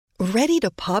Ready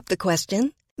to pop the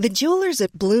question? The jewelers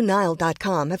at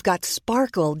BlueNile.com have got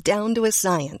sparkle down to a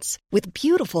science with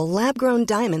beautiful lab-grown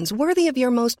diamonds worthy of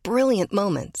your most brilliant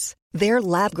moments. Their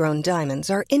lab-grown diamonds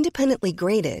are independently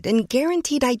graded and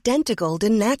guaranteed identical to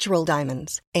natural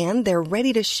diamonds, and they're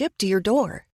ready to ship to your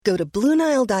door. Go to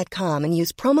BlueNile.com and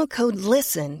use promo code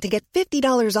LISTEN to get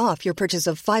 $50 off your purchase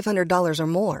of $500 or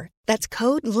more. That's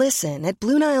code LISTEN at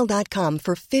BlueNile.com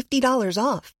for $50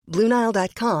 off.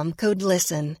 BlueNile.com, code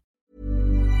LISTEN.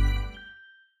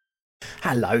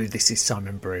 Hello, this is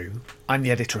Simon Brew. I'm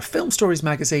the editor of Film Stories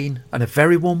magazine, and a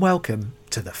very warm welcome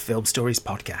to the Film Stories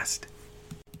podcast.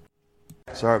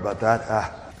 Sorry about that.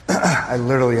 I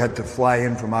literally had to fly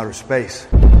in from outer space.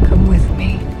 Come with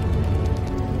me.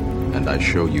 And I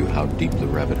show you how deep the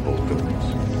rabbit hole goes.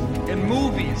 And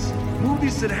movies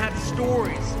that had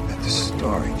stories. The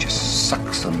story just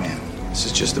sucks them in. This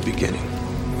is just the beginning.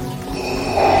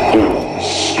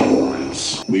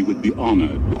 Stories. We would be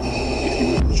honored if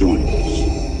you would join us.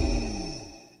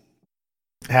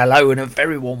 Hello and a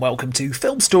very warm welcome to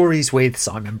Film Stories with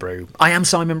Simon Brew. I am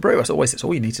Simon Brew, as always, that's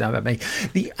all you need to know about me.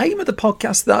 The aim of the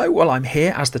podcast, though, well, I'm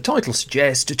here, as the title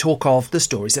suggests, to talk of the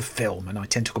stories of film. And I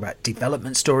tend to talk about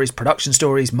development stories, production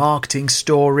stories, marketing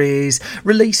stories,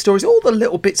 release stories, all the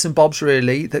little bits and bobs,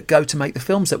 really, that go to make the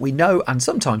films that we know and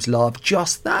sometimes love.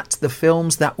 Just that, the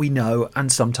films that we know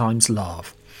and sometimes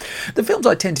love. The films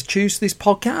I tend to choose for this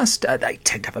podcast, they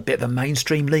tend to have a bit of a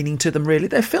mainstream leaning to them, really.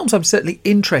 They're films I'm certainly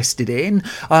interested in.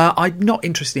 I'm not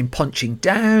interested in punching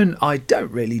down. I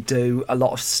don't really do a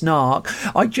lot of snark.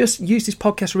 I just use this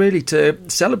podcast really to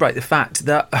celebrate the fact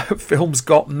that films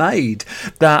got made.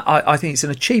 That I think it's an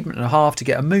achievement and a half to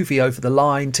get a movie over the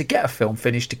line, to get a film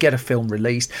finished, to get a film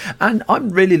released. And I'm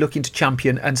really looking to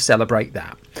champion and celebrate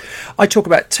that. I talk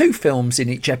about 2 films in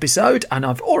each episode, and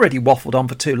I've already waffled on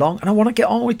for too long, and I want to get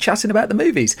on with chatting about the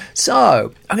movies.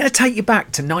 So I'm going to take you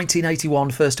back to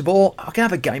 1981 first of all. I'm going to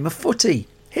have a game of footy.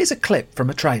 Here's a clip from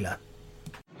a trailer.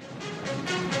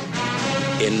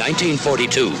 In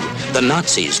 1942, the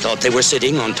Nazis thought they were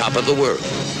sitting on top of the world,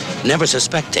 never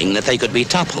suspecting that they could be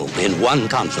toppled in one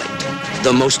conflict,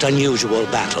 the most unusual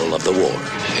battle of the war.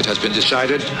 It has been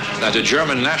decided that a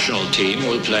German national team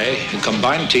will play a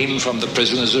combined team from the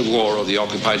prisoners of war of the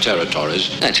occupied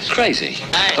territories. That's crazy.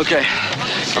 Okay,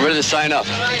 I'm ready to sign up.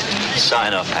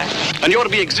 Sign up, Hank. And you ought to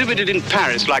be exhibited in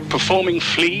Paris like performing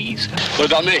fleas. What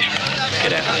about me?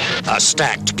 Get out. A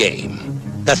stacked game.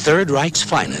 The Third Reich's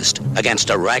finest against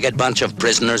a ragged bunch of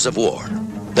prisoners of war.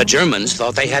 The Germans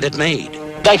thought they had it made.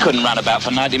 They couldn't run about for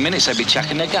 90 minutes. They'd be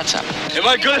chucking their guts up. Am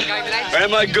I good? Or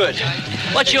am I good?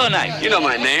 What's your name? You know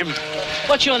my name.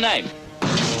 What's your name?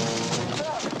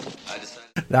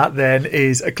 That then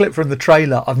is a clip from the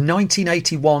trailer of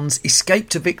 1981's Escape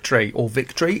to Victory, or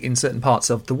Victory in certain parts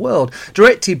of the world,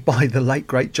 directed by the late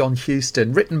great John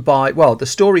Huston, written by, well, the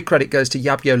story credit goes to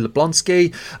Yabyo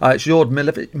Jablonski, Zhord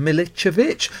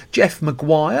Milicevic, Jeff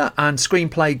Maguire, and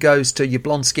screenplay goes to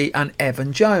Jablonski and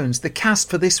Evan Jones. The cast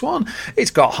for this one,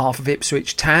 it's got half of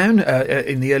Ipswich Town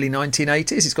in the early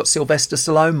 1980s. It's got Sylvester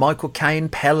Stallone, Michael Caine,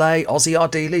 Pele, Ozzy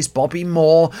Ardiles, Bobby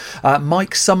Moore,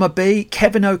 Mike Summerbee,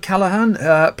 Kevin O'Callaghan,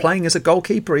 playing as a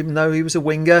goalkeeper, even though he was a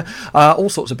winger, all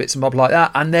sorts of bits and bobs like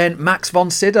that. And then Max von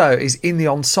Sydow is in the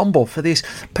ensemble for this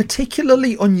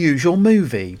particularly unusual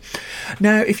movie.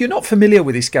 Now, if you're not familiar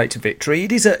with Escape to Victory,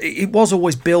 it was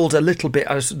always billed a little bit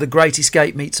as The Great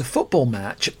Escape meets a football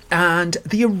match, and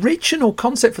the original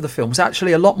concept for the film was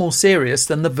actually a lot more serious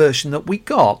than the version that we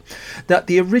got. That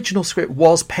the original script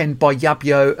was penned by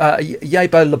Yabo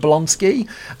Jablonski,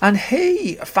 and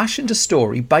he fashioned a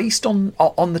story based on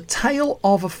the tale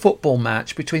of a football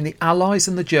match between the Allies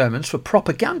and the Germans for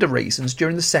propaganda reasons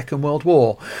during the Second World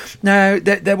War. Now,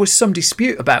 there was some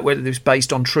dispute about whether it was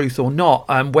based on truth or not,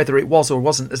 and whether it was or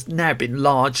wasn't has now been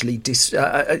largely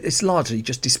it's largely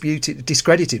just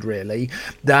discredited, really.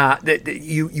 That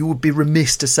you would be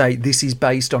remiss to say this is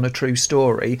based on a true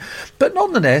story, but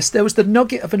nonetheless, there was the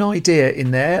nugget of an idea in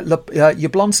there.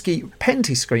 Jablonski penned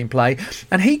his screenplay,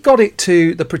 and he got it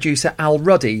to the producer Al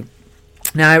Ruddy.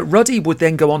 Now, Ruddy would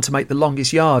then go on to make The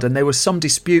Longest Yard, and there was some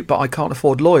dispute, but I can't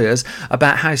afford lawyers,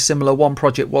 about how similar one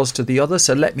project was to the other.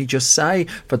 So let me just say,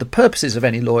 for the purposes of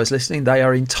any lawyers listening, they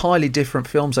are entirely different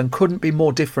films and couldn't be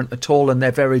more different at all, and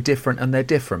they're very different, and they're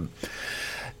different.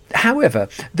 However,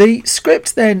 the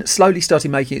script then slowly started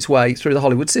making its way through the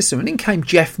Hollywood system, and in came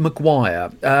Jeff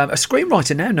Maguire, a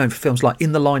screenwriter now known for films like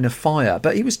In the Line of Fire,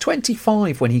 but he was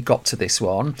 25 when he got to this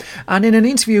one. And in an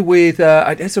interview with,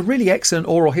 it's a really excellent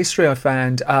oral history I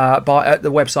found at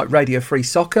the website Radio Free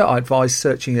Soccer. I advise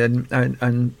searching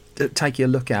and take you a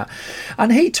look at.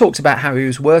 And he talks about how he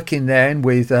was working then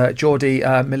with Jordi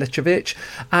Milicevic,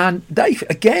 and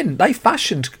they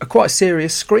fashioned quite a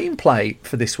serious screenplay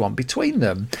for this one between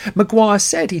them. Maguire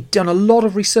said he'd done a lot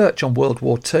of research on World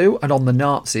War II and on the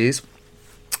Nazis.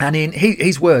 And in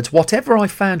his words, whatever I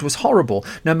found was horrible.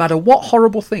 No matter what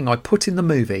horrible thing I put in the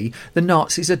movie, the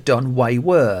Nazis had done way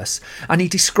worse. And he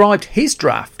described his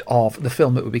draft of the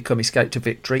film that would become Escape to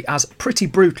Victory as pretty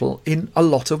brutal in a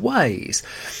lot of ways.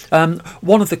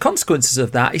 One of the consequences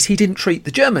of that is he didn't treat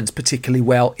the Germans particularly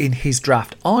well in his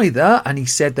draft either. And he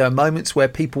said there are moments where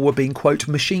people were being, quote,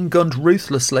 machine gunned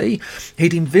ruthlessly.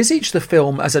 He'd envisaged the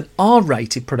film as an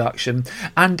R-rated production,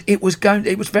 and it was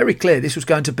very clear this was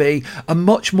going to be a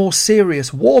much more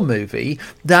serious war movie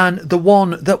than the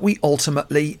one that we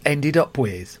ultimately ended up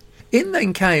with. In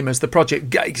then came, as the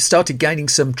project started gaining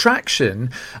some traction,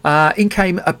 in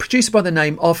came a producer by the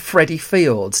name of Freddie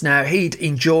Fields. Now, he'd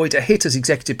enjoyed a hit as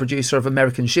executive producer of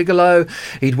American Gigolo.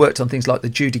 He'd worked on things like the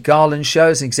Judy Garland show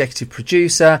as an executive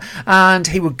producer, and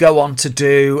he would go on to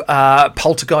do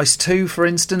Poltergeist 2, for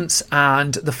instance,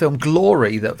 and the film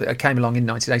Glory that came along in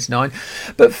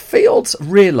 1989. But Fields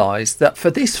realised that for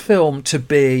this film to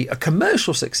be a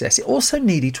commercial success, it also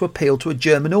needed to appeal to a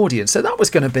German audience. So that was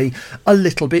going to be a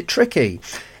little bit tricky.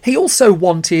 He also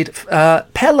wanted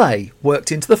Pelé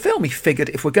worked into the film. He figured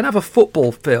if we're going to have a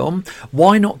football film,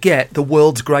 why not get the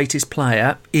world's greatest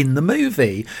player in the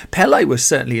movie? Pelé was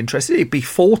certainly interested. He'd be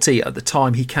 40 at the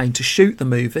time he came to shoot the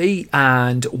movie,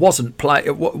 and wasn't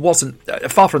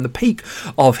far from the peak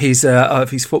of his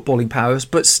footballing powers,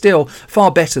 but still far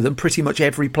better than pretty much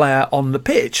every player on the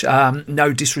pitch.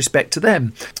 No disrespect to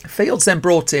them. Fields then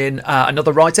brought in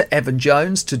another writer, Evan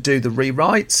Jones, to do the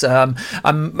rewrites.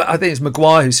 I think it's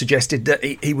Maguire who suggested that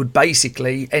he would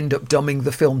basically end up dumbing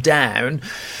the film down.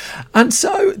 And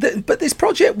so, but this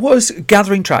project was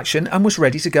gathering traction and was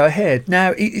ready to go ahead.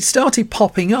 Now, it started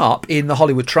popping up in the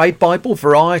Hollywood Trade Bible,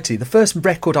 Variety. The first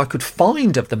record I could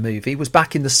find of the movie was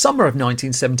back in the summer of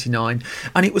 1979,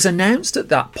 and it was announced at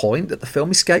that point that the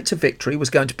film Escape to Victory was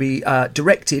going to be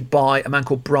directed by a man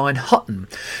called Brian Hutton.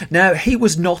 Now, he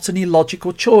was not an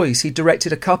illogical choice. He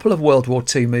directed a couple of World War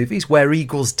II movies, Where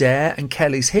Eagles Dare and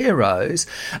Kelly's Heroes,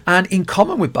 and in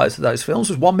common with both of those films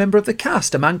was one member of the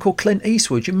cast, a man called Clint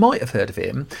Eastwood. You might have heard of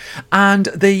him. And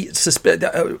the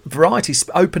Variety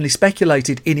openly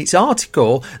speculated in its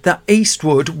article that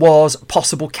Eastwood was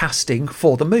possible casting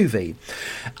for the movie.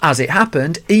 As it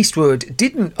happened, Eastwood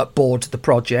didn't board the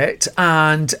project,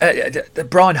 and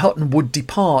Brian Hutton would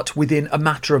depart within a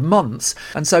matter of months.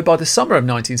 And so by the summer of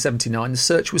 1979, the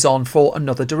search was on for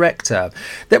another director.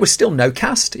 There was still no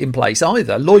cast in place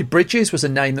either. Lloyd Bridges was a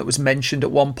name that was mentioned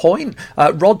at one point.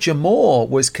 Roger Moore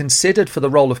was considered for the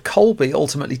role of Colby,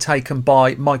 ultimately taken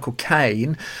by Michael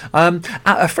Caine.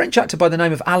 A French actor by the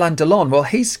name of Alain Delon, well,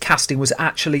 his casting was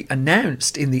actually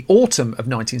announced in the autumn of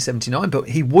 1979, but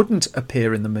he wouldn't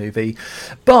appear in the movie.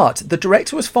 But the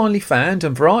director was finally found,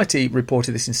 and Variety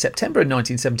reported this in September of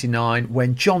 1979,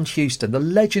 when John Huston, the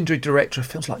legendary director of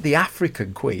films like The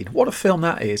African Queen, what a film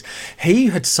that is, he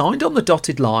had signed on the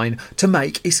dotted line to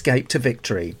make Escape to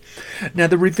Victory. Now,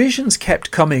 the revisions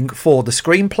kept coming for the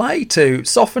screenplay to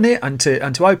soften it and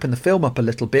to open the film up a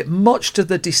little bit, much to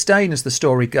the disdain, as the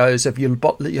story goes, of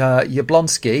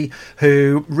Jablonski,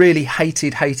 who really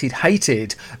hated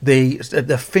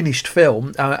the finished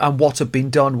film and what had been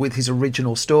done with his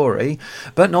original story.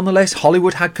 But nonetheless,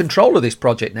 Hollywood had control of this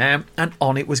project now, and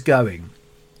on it was going.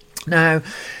 Now,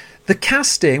 the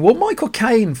casting, well, Michael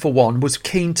Caine, for one, was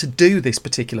keen to do this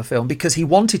particular film because he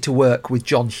wanted to work with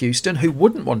John Huston. Who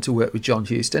wouldn't want to work with John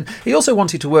Huston? He also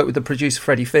wanted to work with the producer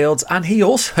Freddie Fields, and he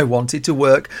also wanted to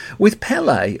work with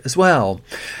Pelé as well.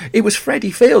 It was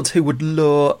Freddie Fields who would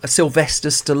lure Sylvester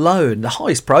Stallone, the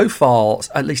highest profile,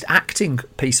 at least acting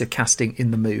piece of casting in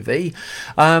the movie.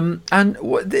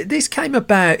 This came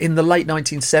about in the late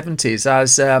 1970s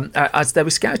as they were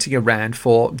scouting around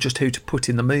for just who to put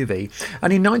in the movie.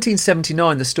 And in 1979,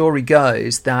 the story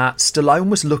goes that Stallone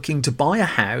was looking to buy a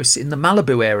house in the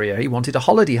Malibu area. He wanted a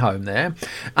holiday home there,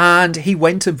 and he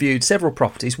went and viewed several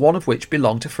properties, one of which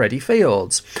belonged to Freddie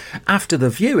Fields. After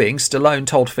the viewing, Stallone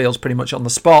told Fields pretty much on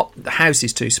the spot, the house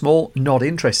is too small, not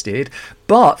interested.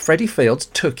 But Freddie Fields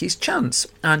took his chance,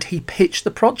 and he pitched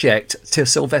the project to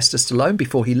Sylvester Stallone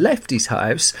before he left his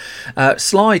house.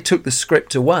 Sly took the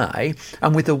script away,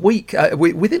 and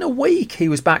within a week, he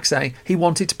was back saying he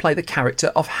wanted to play the character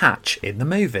of Hatch in the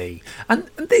movie. And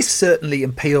this certainly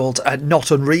appealed, not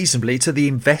unreasonably, to the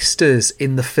investors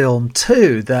in the film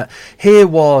too, that here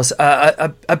was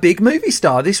a big movie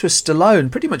star. This was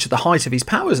Stallone, pretty much at the height of his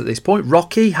powers at this point.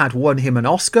 Rocky had won him an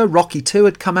Oscar. Rocky 2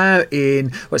 had come out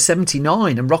in 79.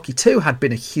 1989, and Rocky II had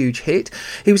been a huge hit.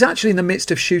 He was actually in the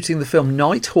midst of shooting the film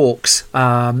Nighthawks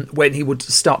when he would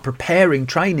start preparing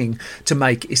training to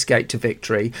make Escape to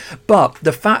Victory. But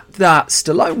the fact that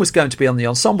Stallone was going to be on the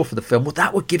ensemble for the film, well,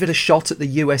 that would give it a shot at the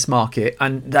US market,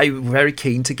 and they were very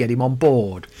keen to get him on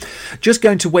board. Just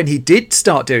going to when he did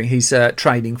start doing his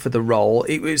training for the role,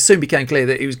 it soon became clear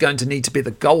that he was going to need to be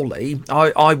the goalie.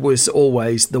 I was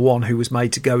always the one who was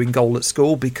made to go in goal at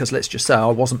school because, let's just say, I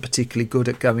wasn't particularly good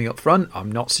at going up front.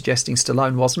 I'm not suggesting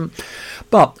Stallone wasn't.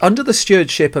 But under the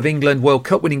stewardship of England World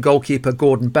Cup winning goalkeeper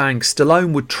Gordon Banks,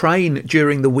 Stallone would train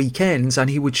during the weekends and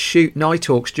he would shoot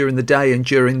Nighthawks during the day and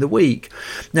during the week.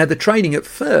 Now, the training at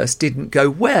first didn't go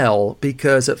well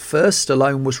because at first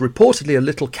Stallone was reportedly a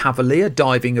little cavalier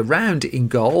diving around in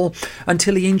goal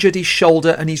until he injured his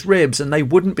shoulder and his ribs, and they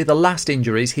wouldn't be the last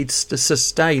injuries he'd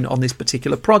sustain on this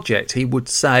particular project. He would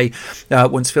say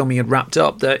once filming had wrapped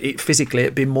up that it physically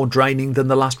had been more draining than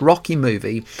the last Rocky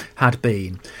movie had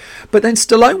been. But then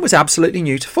Stallone was absolutely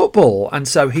new to football, and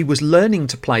so he was learning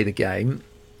to play the game.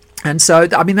 And so,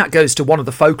 I mean, that goes to one of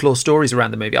the folklore stories around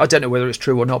the movie. I don't know whether it's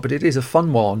true or not, but it is a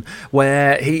fun one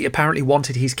where he apparently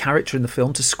wanted his character in the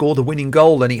film to score the winning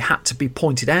goal, and it had to be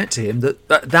pointed out to him that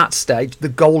at that stage the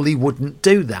goalie wouldn't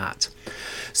do that.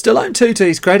 Stallone, too, to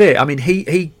his credit, I mean,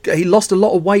 he lost a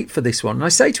lot of weight for this one. And I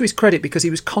say to his credit because he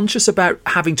was conscious about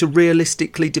having to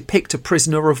realistically depict a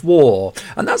prisoner of war.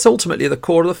 And that's ultimately the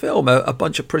core of the film, a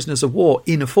bunch of prisoners of war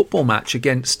in a football match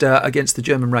against the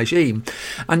German regime.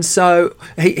 And so,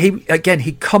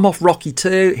 he'd come off Rocky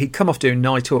II, he'd come off doing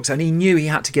Nighthawks, and he knew he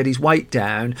had to get his weight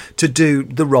down to do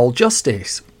the role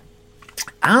justice.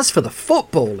 As for the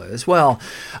footballers, well,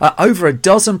 over a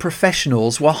dozen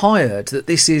professionals were hired.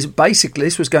 This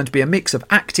was going to be a mix of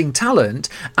acting talent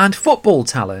and football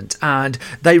talent, and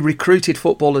they recruited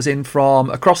footballers in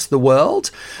from across the world.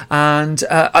 And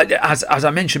as I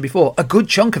mentioned before, a good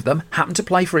chunk of them happened to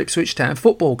play for Ipswich Town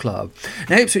Football Club.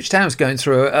 Now, Ipswich Town was going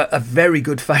through a very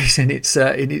good phase in its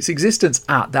existence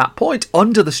at that point,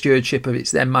 under the stewardship of its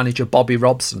then manager Bobby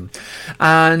Robson,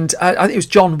 and I think it was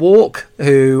John Walk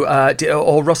who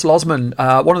or Russell Osman,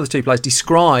 one of the two players,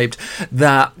 described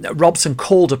that Robson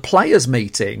called a players'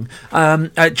 meeting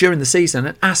during the season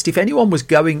and asked if anyone was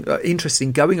interested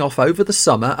in going off over the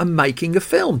summer and making a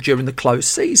film during the close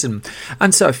season.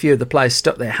 And so a few of the players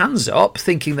stuck their hands up,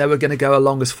 thinking they were going to go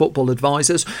along as football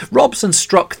advisors. Robson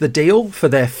struck the deal for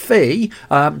their fee.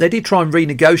 They did try and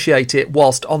renegotiate it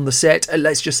whilst on the set.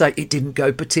 Let's just say it didn't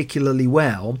go particularly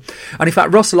well. And in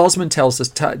fact, Russell Osman tells us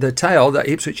the tale that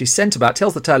Ipswich is sent about,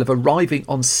 tells the tale of arriving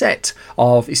on set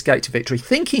of Escape to Victory,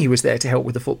 thinking he was there to help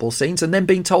with the football scenes, and then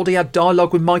being told he had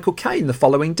dialogue with Michael Caine the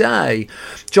following day.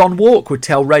 John Walk would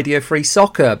tell Radio Free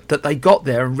Soccer that they got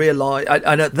there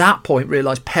and at that point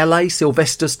realised Pele,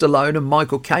 Sylvester Stallone and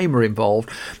Michael Caine were involved,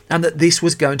 and that this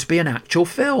was going to be an actual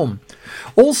film.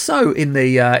 Also in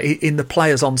the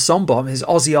players' ensemble,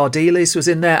 Ozzy Ardiles was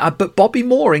in there, but Bobby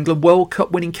Moore, England World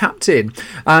Cup winning captain,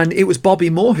 and it was Bobby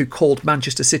Moore who called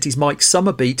Manchester City's Mike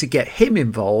Summerbee to get him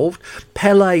involved.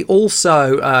 Pele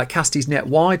also cast his net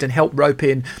wide and helped rope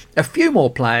in a few more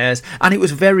players, and it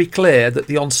was very clear that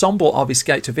the ensemble of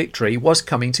Escape to Victory was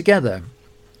coming together.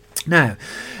 Now,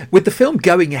 with the film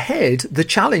going ahead, the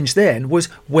challenge then was,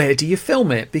 where do you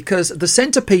film it? Because the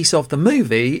centrepiece of the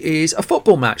movie is a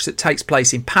football match that takes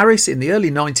place in Paris in the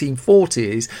early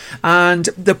 1940s. And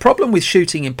the problem with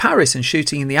shooting in Paris and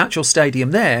shooting in the actual stadium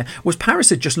there was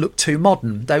Paris had just looked too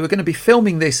modern. They were going to be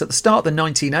filming this at the start of the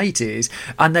 1980s,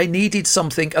 and they needed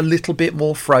something a little bit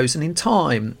more frozen in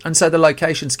time. And so the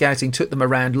location scouting took them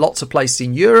around lots of places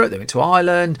in Europe. They went to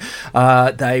Ireland.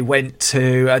 They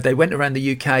went around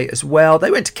the UK as well. They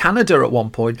went to Canada at one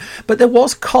point, but there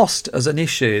was cost as an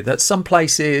issue, that some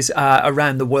places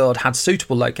around the world had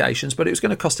suitable locations, but it was going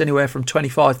to cost anywhere from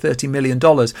 $25-30 million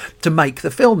to make the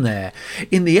film there.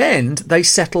 In the end, they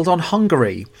settled on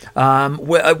Hungary,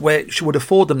 which would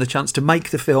afford them the chance to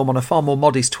make the film on a far more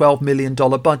modest $12 million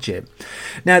budget.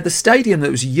 Now, the stadium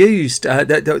that was used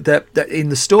in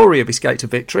the story of Escape to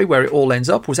Victory, where it all ends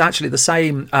up, was actually the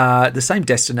same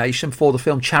destination for the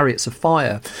film Chariots of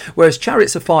Fire, whereas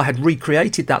Chariots of Fire had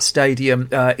recreated that stadium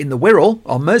in the Wirral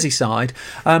on Merseyside.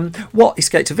 What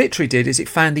Escape to Victory did is it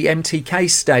found the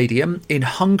MTK Stadium in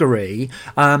Hungary,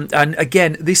 and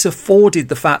again, this afforded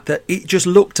the fact that it just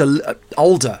looked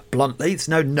older, bluntly. It's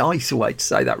no nicer way to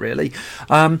say that, really.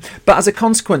 But as a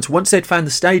consequence, once they'd found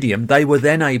the stadium, they were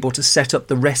then able to set up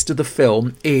the rest of the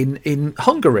film in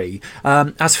Hungary.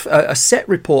 As a set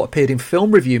report appeared in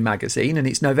Film Review magazine in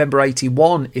its November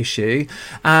 81 issue,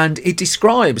 and it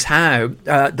describes how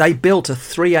they built a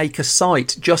 3-acre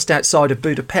site just outside of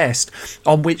Budapest,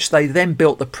 on which they then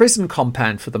built the prison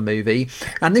compound for the movie,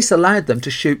 and this allowed them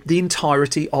to shoot the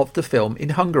entirety of the film in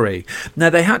Hungary. Now,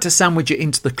 they had to sandwich it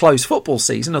into the close football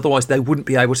season, otherwise they wouldn't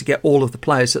be able to get all of the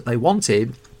players that they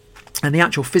wanted. And the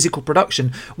actual physical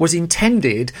production was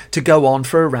intended to go on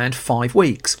for around 5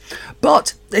 weeks.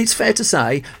 But it's fair to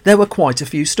say there were quite a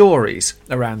few stories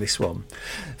around this one.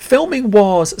 Filming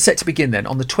was set to begin then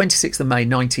on the 26th of May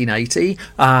 1980,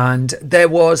 and there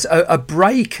was a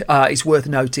break, it's worth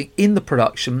noting, in the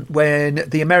production when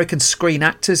the American Screen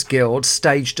Actors Guild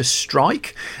staged a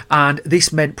strike, and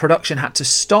this meant production had to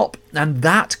stop, and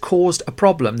that caused a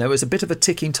problem. There was a bit of a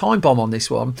ticking time bomb on this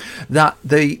one, that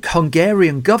the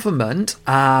Hungarian government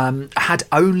had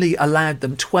only allowed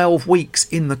them 12 weeks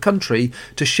in the country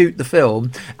to shoot the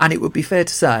film, and it would be fair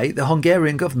to say the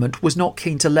Hungarian government was not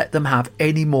keen to let them have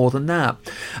any more than that,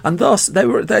 and thus they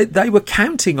were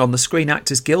counting on the Screen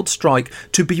Actors Guild strike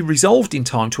to be resolved in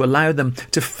time to allow them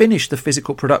to finish the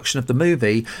physical production of the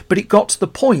movie. But it got to the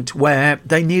point where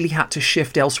they nearly had to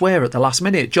shift elsewhere at the last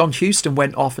minute. John Huston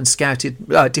went off and scouted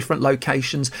different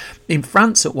locations in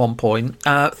France at one point.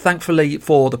 Thankfully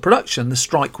for the production, the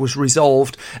strike was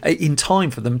resolved in time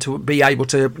for them to be able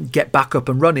to get back up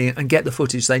and running and get the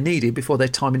footage they needed before their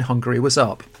time in Hungary was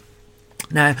up.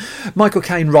 Now, Michael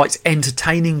Caine writes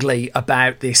entertainingly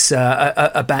about this,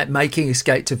 about making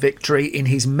Escape to Victory in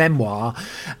his memoir,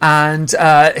 and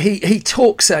he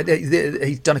talks.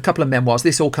 He's done a couple of memoirs.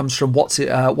 This all comes from What's It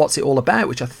All About,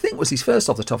 which I think was his first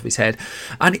off the top of his head.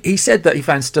 And he said that he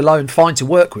found Stallone fine to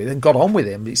work with and got on with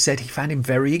him. He said he found him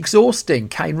very exhausting.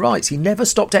 Caine writes, he never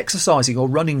stopped exercising or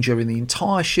running during the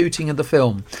entire shooting of the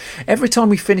film. Every time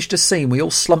we finished a scene, we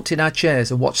all slumped in our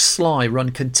chairs and watched Sly run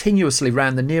continuously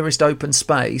round the nearest open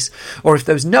space, or if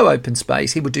there was no open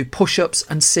space, he would do push-ups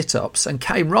and sit-ups, and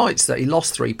Caine writes that he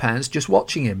lost 3 pounds just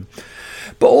watching him.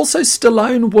 But also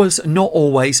Stallone was not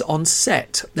always on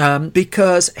set,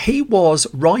 because he was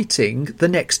writing the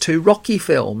next 2 Rocky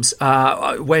films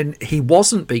when he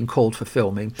wasn't being called for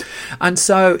filming, and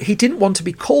so he didn't want to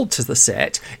be called to the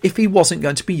set if he wasn't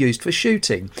going to be used for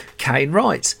shooting. Caine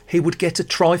writes he would get a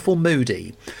trifle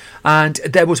moody. And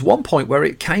there was one point where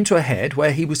it came to a head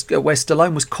where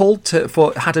Stallone was called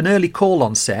had an early call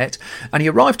on set, and he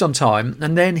arrived on time,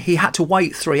 and then he had to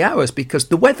wait 3 hours because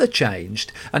the weather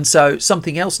changed, and so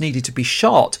something else needed to be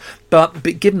shot. But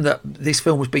given that this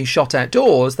film was being shot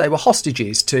outdoors, they were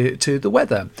hostages to the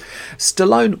weather.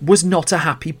 Stallone was not a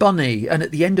happy bunny, and at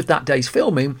the end of that day's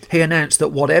filming, he announced that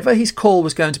whatever his call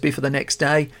was going to be for the next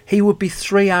day, he would be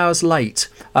 3 hours late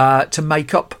to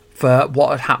make up for what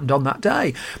had happened on that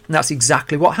day. And that's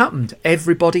exactly what happened.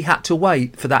 Everybody had to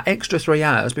wait for that extra 3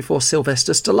 hours before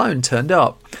Sylvester Stallone turned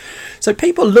up. So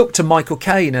people looked to Michael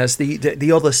Caine as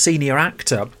the other senior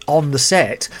actor on the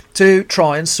set to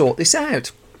try and sort this out.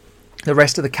 The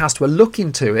rest of the cast were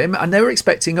looking to him, and they were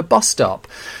expecting a bust-up.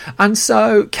 And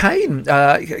so Caine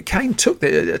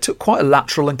took quite a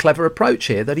lateral and clever approach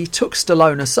here, that he took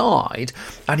Stallone aside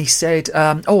and he said,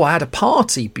 I had a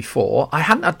party before. I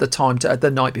hadn't had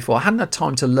the night before. I hadn't had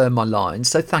time to learn my lines,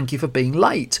 so thank you for being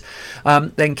late.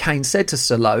 Then Caine said to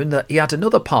Stallone that he had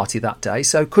another party that day,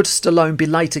 so could Stallone be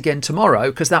late again tomorrow,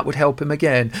 because that would help him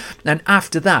again. And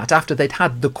after that, after they'd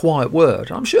had the quiet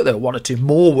word, I'm sure there were 1 or 2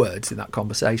 more words in that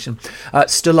conversation,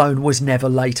 Stallone was never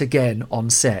late again on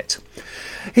set.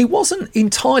 He wasn't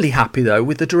entirely happy, though,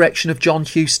 with the direction of John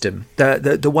Huston,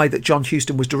 the way that John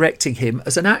Huston was directing him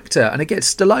as an actor. And again,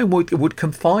 Stallone would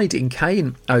confide in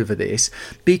Caine over this,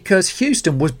 because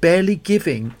Huston was barely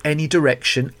giving any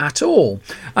direction at all.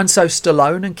 And so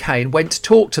Stallone and Caine went to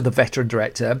talk to the veteran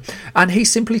director, and he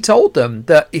simply told them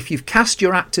that if you've cast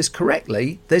your actors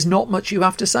correctly, there's not much you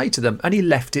have to say to them. And he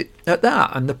left it at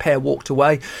that, and the pair walked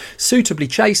away suitably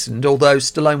chastened, although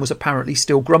Stallone was apparently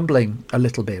still grumbling a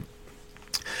little bit.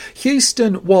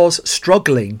 Huston was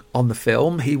struggling on the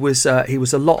film. He was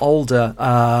a lot older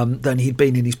than he'd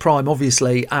been in his prime,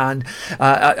 obviously, and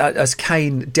as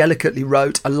Caine delicately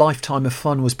wrote, a lifetime of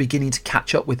fun was beginning to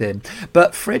catch up with him.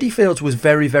 But Freddie Fields was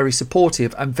very, very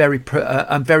supportive and very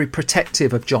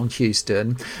protective of John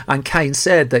Huston. And Caine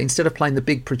said that instead of playing the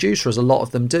big producer, as a lot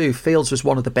of them do, Fields was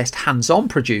one of the best hands-on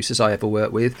producers I ever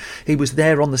worked with. He was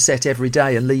there on the set every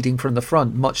day and leading from the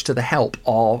front, much to the help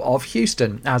of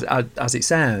Huston, as it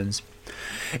sounds.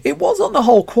 It was on the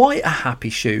whole quite a happy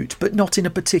shoot, but not in a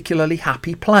particularly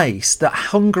happy place. That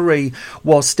Hungary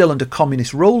was still under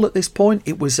communist rule at this point.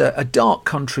 It was a dark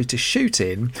country to shoot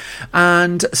in,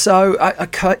 and so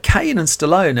Caine and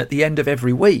Stallone at the end of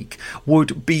every week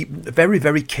would be very,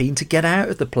 very keen to get out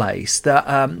of the place.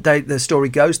 That the story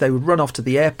goes, they would run off to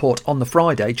the airport on the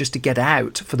Friday just to get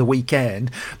out for the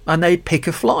weekend, and they'd pick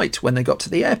a flight when they got to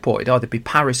the airport. It'd either be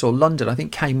Paris or London. I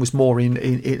think Caine was more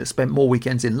spent more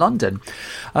weekends in London,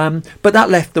 but that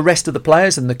left the rest of the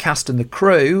players and the cast and the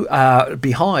crew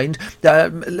behind.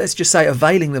 Let's just say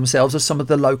availing themselves of some of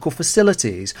the local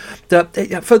facilities.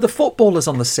 For the footballers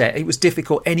on the set, it was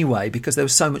difficult anyway because there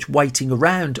was so much waiting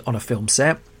around on a film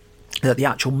set. That the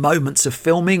actual moments of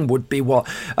filming would be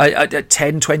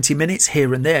 10-20 minutes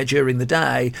here and there during the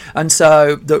day, and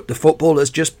so the footballers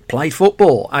just played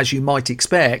football as you might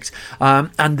expect,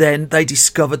 and then they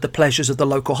discovered the pleasures of the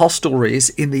local hostelries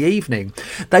in the evening.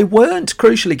 They weren't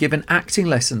crucially given acting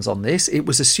lessons on this. It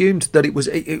was assumed that it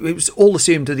was all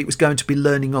assumed that it was going to be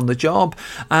learning on the job,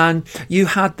 and you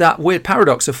had that weird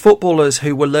paradox of footballers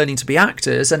who were learning to be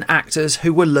actors and actors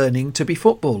who were learning to be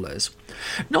footballers.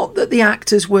 Not that the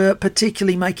actors were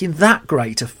particularly making that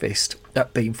great a fist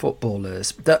at being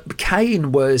footballers. That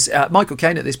Caine was Michael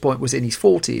Caine at this point was in his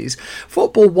 40s.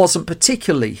 Football wasn't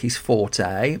particularly his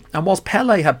forte, and whilst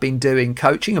Pele had been doing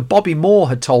coaching, and Bobby Moore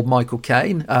had told Michael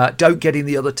Caine, don't get in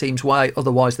the other team's way,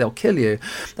 otherwise they'll kill you.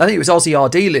 I think it was Ozzy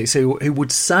Ardiles who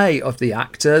would say of the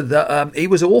actor that he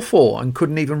was awful and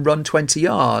couldn't even run 20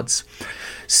 yards.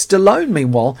 Stallone,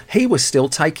 meanwhile, he was still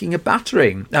taking a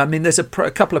battering. I mean, there's a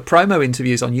couple of promo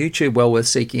interviews on YouTube well worth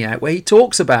seeking out where he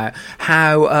talks about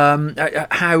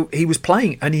how he was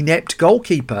playing an inept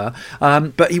goalkeeper,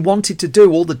 but he wanted to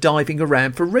do all the diving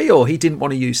around for real. He didn't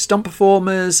want to use stunt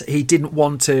performers. He didn't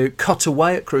want to cut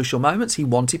away at crucial moments. He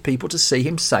wanted people to see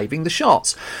him saving the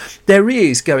shots. There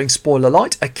is, going spoiler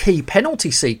light, a key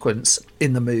penalty sequence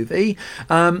in the movie,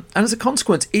 and as a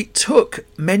consequence it took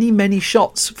many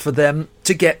shots for them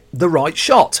to get the right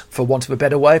shot, for want of a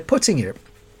better way of putting it.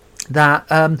 That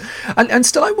and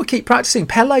Stallone would keep practicing.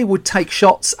 Pele would take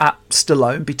shots at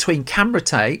Stallone between camera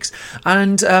takes,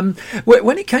 and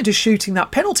when it came to shooting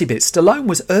that penalty bit, Stallone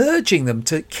was urging them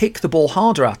to kick the ball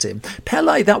harder at him.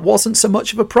 Pele, that wasn't so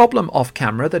much of a problem off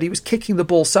camera, that he was kicking the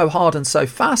ball so hard and so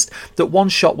fast that one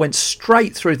shot went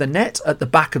straight through the net at the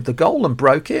back of the goal and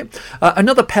broke it.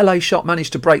 Another Pele shot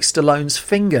managed to break Stallone's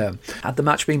finger. Had the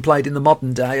match been played in the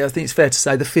modern day, I think it's fair to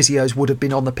say the physios would have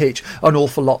been on the pitch an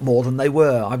awful lot more than they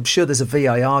were. I'm sure there's a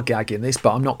VAR gag in this,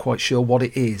 but I'm not quite sure what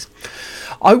it is.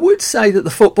 I would say that the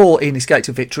football in Escape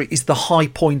to Victory is the high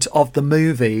point of the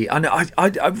movie, and I'm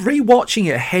rewatching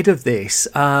it ahead of this.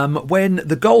 When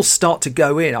the goals start to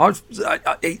go in,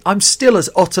 I'm still as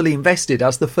utterly invested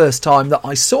as the first time that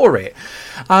I saw it.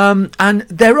 And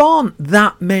there aren't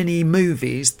that many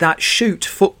movies that shoot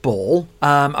football,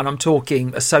 and I'm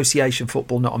talking association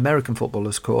football, not American football,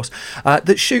 of course,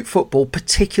 that shoot football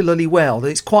particularly well.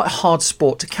 It's quite a hard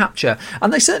sport to capture,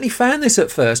 and they certainly found this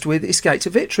at first with Escape to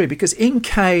Victory, because in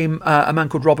came a man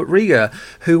called Robert Rieger,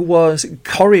 who was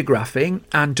choreographing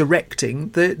and directing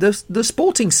the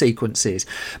sporting sequences.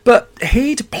 But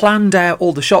he'd planned out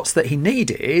all the shots that he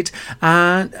needed,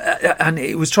 and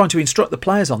he was trying to instruct the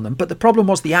players on them. But the problem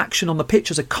was the action on the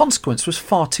pitch as a consequence was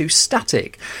far too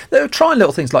static. They were trying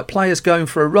little things like players going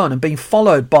for a run and being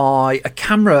followed by a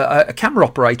camera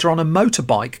operator on a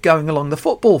motorbike going along the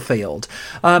football field.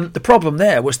 The problem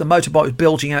there was the motorbike was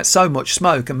bilging out so much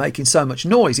smoke and making so much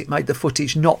noise, it made the footage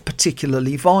not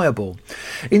particularly viable.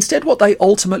 Instead, what they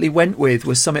ultimately went with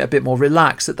was something a bit more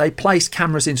relaxed, that they placed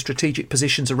cameras in strategic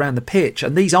positions around the pitch,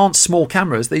 and these aren't small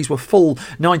cameras, these were full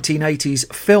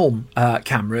 1980s film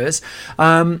cameras,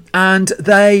 and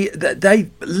they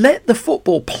let the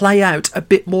football play out a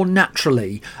bit more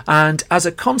naturally, and as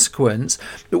a consequence,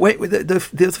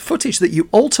 the footage that you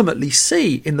ultimately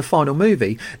see in the final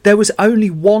movie, there was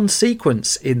only one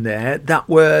sequence in there that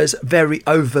was very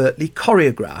overtly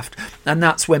choreographed, and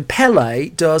that's when Pele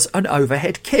does an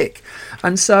overhead kick.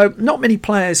 And so not many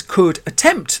players could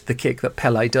attempt the kick that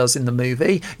Pele does in the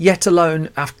movie, yet alone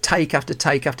take after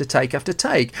take after take after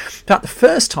take. In fact, the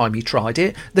first time he tried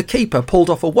it, the keeper pulled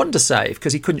off a wonder save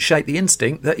because he couldn't shake the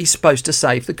instinct that he's supposed to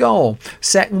save the goal.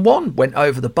 Second one went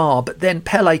over the bar, but then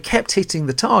Pele kept hitting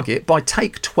the target. By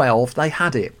take 12, they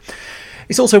had it.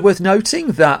 It's also worth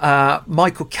noting that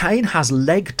Michael Caine has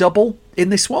leg double in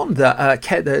this one that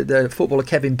the footballer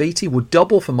Kevin Beattie would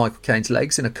double for Michael Caine's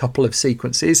legs in a couple of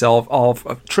sequences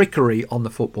of trickery on the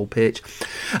football pitch.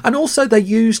 And also they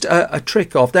used a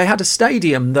trick of, they had a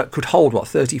stadium that could hold,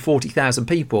 40,000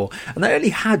 people, and they only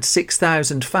had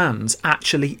 6,000 fans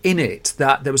actually in it.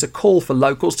 That there was a call for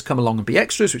locals to come along and be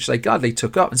extras, which they gladly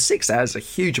took up, and 6,000 is a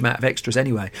huge amount of extras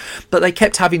anyway. But they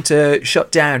kept having to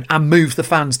shut down and move the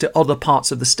fans to other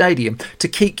parts of the stadium to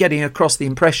keep getting across the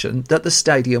impression that the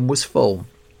stadium was full.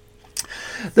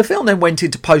 The film then went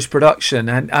into post-production,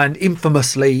 and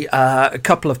infamously a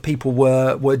couple of people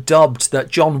were dubbed that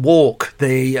John Walk,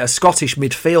 the Scottish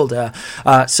midfielder,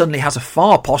 suddenly has a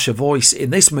far posher voice in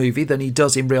this movie than he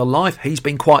does in real life. He's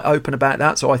been quite open about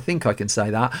that, so I think I can say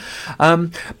that.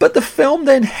 But the film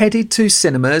then headed to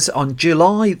cinemas on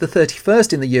July the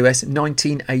 31st in the US,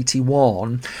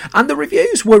 1981, and the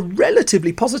reviews were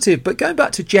relatively positive. But going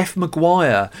back to Jeff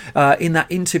Maguire, in that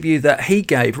interview that he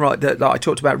gave, that I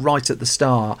talked about right at the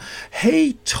start,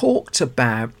 he talked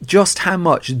about just how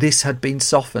much this had been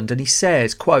softened, and he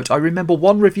says, quote, "I remember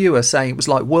one reviewer saying it was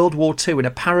like World War II in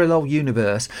a parallel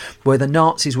universe where the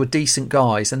Nazis were decent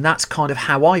guys, and that's kind of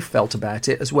how I felt about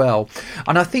it as well."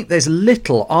 And I think there's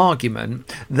little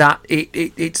argument that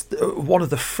it's one of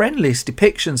the friendliest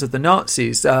depictions of the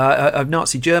Nazis, of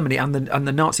Nazi Germany and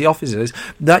the Nazi officers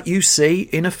that you see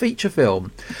in a feature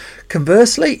film.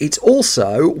 Conversely, it's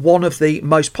also one of the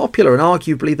most popular and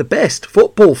arguably the best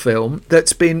football film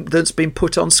that's been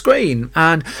put on screen.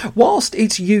 And whilst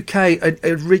its UK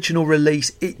original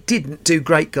release, it didn't do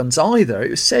great guns either. It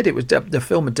was said the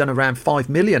film had done around 5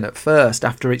 million at first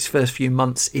after its first few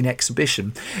months in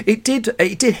exhibition. It did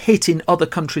hit in other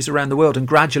countries around the world and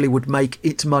gradually would make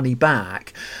its money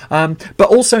back. But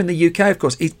also in the UK, of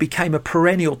course, it became a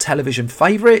perennial television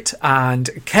favourite and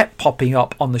kept popping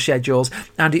up on the schedules,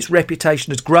 and its reputation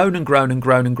has grown and grown and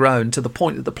grown and grown to the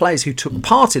point that the players who took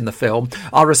part in the film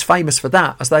are as famous for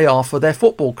that as they are for their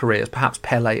football careers, perhaps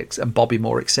Pele and Bobby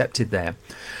Moore excepted there.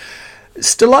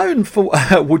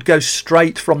 Stallone would go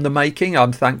straight from the making.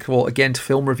 I'm thankful again to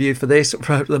Film Review for this,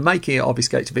 for the making of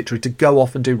Escape to Victory, to go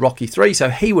off and do Rocky 3, so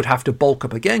he would have to bulk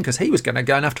up again because he was going to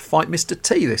go and have to fight Mr.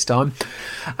 T this time.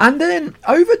 And then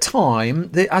over time,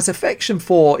 as affection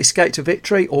for Escape to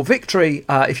Victory, or Victory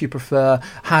if you prefer,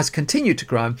 has continued to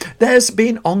grow, there's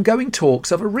been ongoing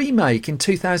talks of a remake. In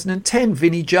 2010,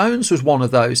 Vinnie Jones was one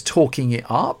of those talking it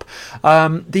up.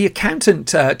 The accountant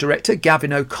director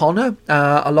Gavin O'Connor,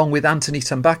 along with Anthony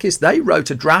Tambakis, they wrote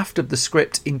a draft of the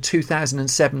script in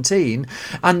 2017,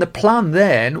 and the plan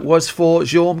then was for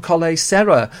Jaume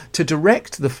Collet-Serra to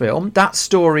direct the film. That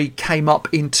story came up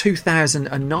in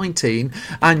 2019,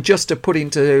 and just to put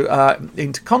into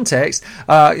context,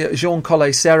 Jaume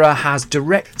Collet-Serra has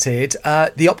directed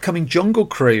the upcoming Jungle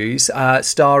Cruise,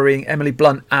 starring Emily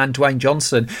Blunt and Dwayne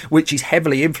Johnson, which is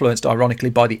heavily influenced,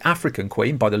 ironically, by the African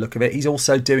Queen, by the look of it. He's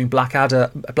also doing Black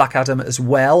Adam as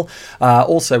well,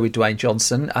 also with Dwayne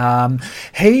Johnson.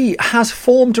 He has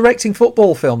formed directing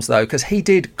football films though, because he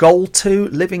did Goal 2,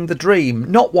 Living the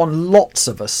Dream, not one lots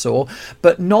of us saw,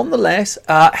 but nonetheless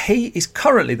he is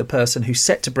currently the person who's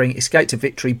set to bring Escape to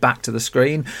Victory back to the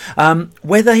screen.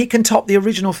 Whether he can top the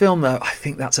original film though, I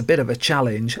think that's a bit of a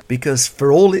challenge, because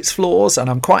for all its flaws, and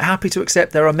I'm quite happy to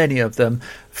accept there are many of them,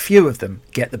 few of them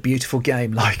get the beautiful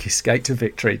game like Escape to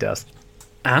Victory does.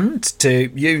 And to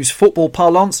use football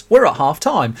parlance, we're at half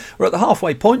time. We're at the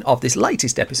halfway point of this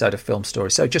latest episode of Film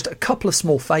Story. So just a couple of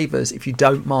small favours, if you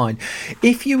don't mind.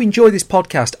 If you enjoy this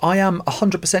podcast, I am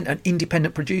 100% an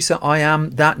independent producer. I am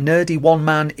that nerdy one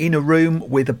man in a room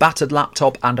with a battered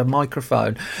laptop and a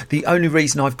microphone. The only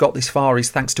reason I've got this far is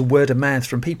thanks to word of mouth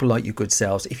from people like you good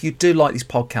selves. If you do like this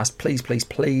podcast,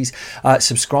 please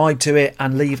subscribe to it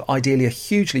and leave ideally a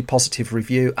hugely positive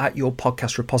review at your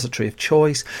podcast repository of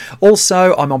choice.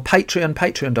 Also, I'm on Patreon,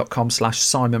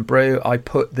 patreon.com/Simon Brew. I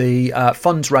put the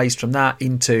funds raised from that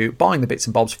into buying the bits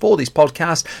and bobs for this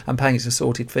podcast and paying its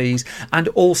assorted fees, and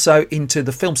also into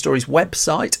the Film Stories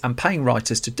website and paying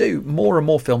writers to do more and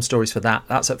more film stories for that.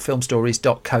 That's at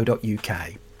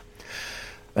filmstories.co.uk.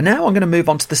 And now I'm going to move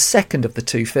on to the second of the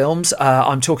two films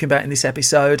I'm talking about in this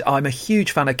episode. I'm a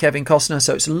huge fan of Kevin Costner,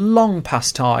 so it's long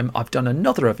past time I've done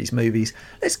another of his movies.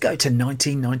 Let's go to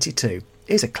 1992.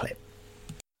 Here's a clip.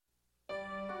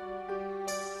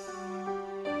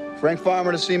 Frank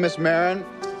Farmer to see Miss Marin.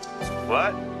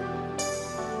 What?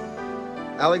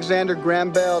 Alexander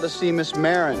Graham Bell to see Miss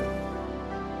Marin.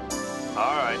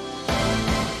 All right.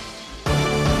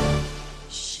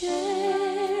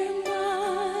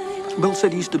 Bill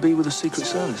said he used to be with the Secret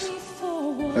Service.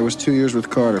 There was 2 years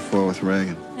with Carter, 4 with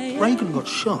Reagan. Reagan got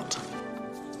shot.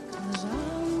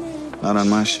 Not on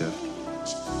my shift.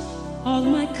 All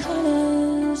my colors.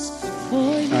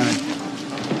 Hi.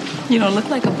 You don't look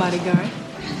like a bodyguard.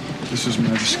 This is my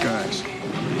disguise.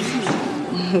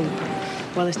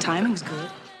 Well, his timing's good.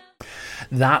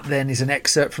 That then is an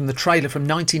excerpt from the trailer from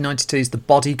 1992's The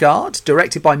Bodyguard,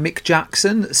 directed by Mick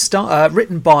Jackson,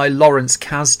 written by Lawrence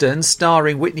Kasdan,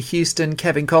 starring Whitney Houston,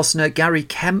 Kevin Costner, Gary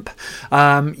Kemp.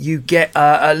 You get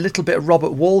a little bit of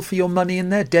Robert Wall for your money in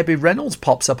there. Debbie Reynolds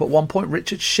pops up at one point.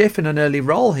 Richard Schiff in an early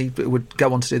role. He would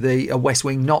go on to do the West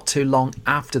Wing not too long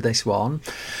after this one.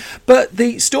 But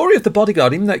the story of The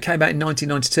Bodyguard, even though it came out in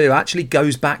 1992, actually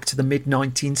goes back to the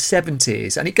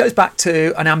mid-1970s. And it goes back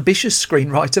to an ambitious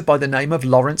screenwriter by the name of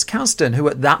Lawrence Kasdan, who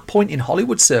at that point in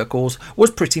Hollywood circles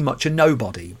was pretty much a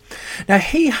nobody. Now,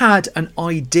 he had an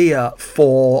idea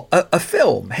for a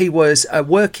film. He was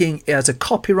working as a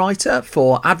copywriter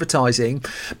for advertising,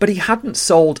 but he hadn't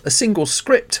sold a single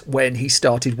script when he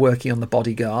started working on The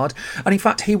Bodyguard. And in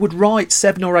fact, he would write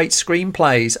 7 or 8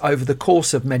 screenplays over the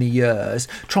course of many years,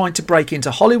 trying to break into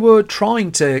Hollywood,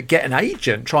 trying to get an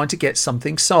agent, trying to get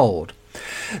something sold.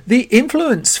 The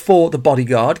influence for The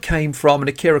Bodyguard came from an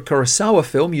Akira Kurosawa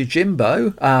film,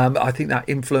 Yojimbo. I think that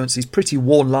influence is pretty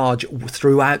worn large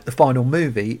throughout the final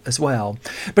movie as well.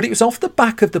 But it was off the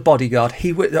back of The Bodyguard,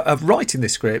 of writing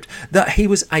this script, that he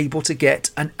was able to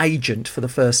get an agent for the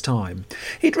first time.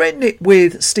 He'd written it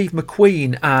with Steve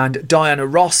McQueen and Diana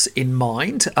Ross in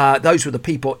mind. Those were the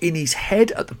people in his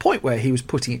head at the point where he was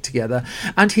putting it together.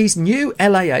 And his new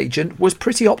LA agent was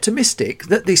pretty optimistic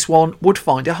that this one would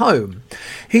find a home.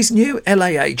 His new LA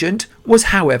agent was,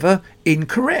 however,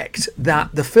 incorrect, that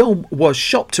the film was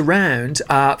shopped around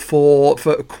for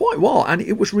quite a while, and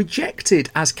it was rejected,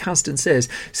 as Kasdan says,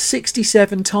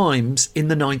 67 times in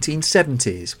the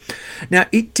 1970s. Now,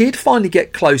 it did finally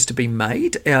get close to being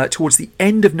made. Towards the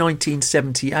end of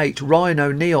 1978, Ryan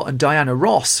O'Neal and Diana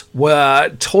Ross were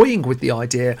toying with the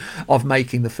idea of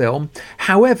making the film.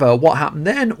 However, what happened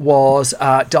then was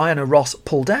Diana Ross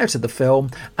pulled out of the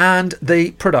film and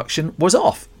the production was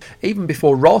off. Even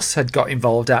before Ross had got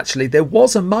involved, actually, there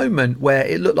was a moment where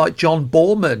it looked like John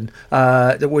Boorman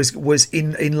was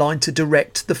in line to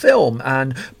direct the film,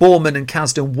 and Boorman and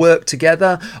Kasdan worked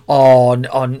together on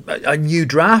a new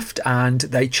draft, and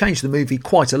they changed the movie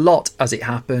quite a lot as it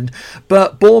happened.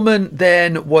 But Boorman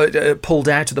then pulled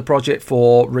out of the project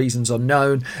for reasons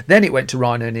unknown. Then it went to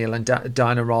Ryan O'Neal and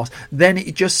Diana Ross. Then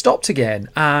it just stopped again,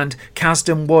 and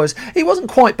Kasdan wasn't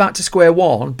quite back to square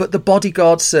one, but The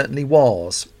Bodyguard certainly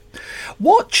was.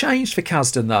 What changed for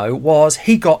Kasdan, though, was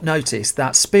he got noticed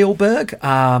that Spielberg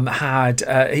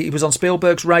he was on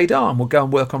Spielberg's radar and would go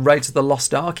and work on Raiders of the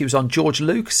Lost Ark. He was on George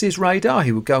Lucas's radar.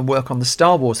 He would go and work on the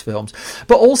Star Wars films.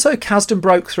 But also Kasdan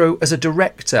broke through as a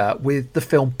director with the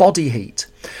film Body Heat.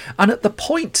 And at the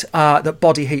point that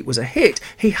Body Heat was a hit,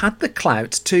 he had the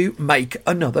clout to make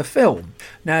another film.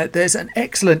 Now, there's an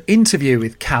excellent interview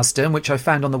with Kasdan, which I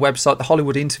found on the website,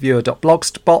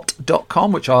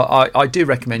 thehollywoodinterviewer.blogspot.com, which I do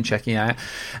recommend checking out.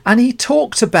 And he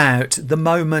talked about the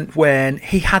moment when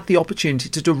he had the opportunity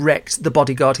to direct The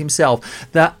Bodyguard himself.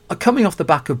 That coming off the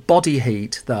back of Body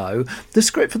Heat, though, the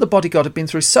script for The Bodyguard had been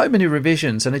through so many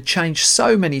revisions and had changed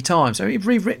so many times. I mean, he'd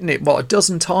rewritten it, a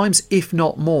dozen times, if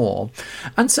not more.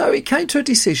 And so it came to a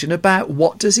decision about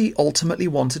what does he ultimately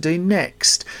want to do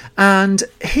next. And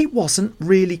he wasn't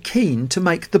really keen to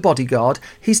make The Bodyguard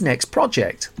his next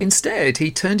project. Instead,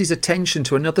 he turned his attention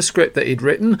to another script that he'd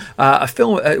written, a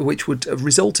film which would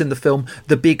result in the film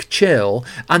The Big Chill,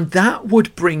 and that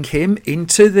would bring him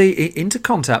into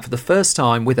contact for the first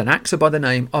time with an actor by the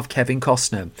name of Kevin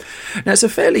Costner. Now, it's a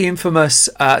fairly infamous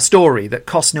story that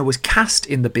Costner was cast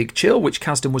in The Big Chill, which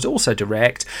Kasdan was also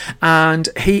direct, and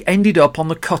he ended up on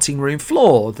the cutting room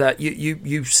floor. That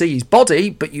you see his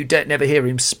body, but you never hear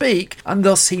him speak, and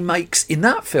thus he makes in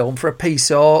that film for a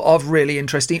piece of really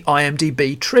interesting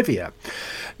IMDb trivia.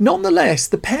 Nonetheless,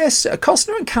 the pair,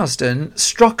 Costner and Kasdan,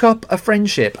 struck up a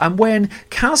friendship, and when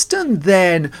Kasdan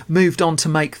then moved on to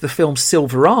make the film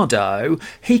Silverado,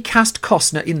 he cast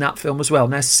Costner in that film as well.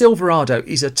 Now, Silverado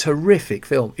is a terrific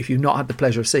film if you've not had the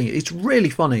pleasure of seeing it. It's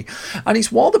really funny, and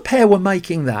it's while the pair were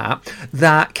making that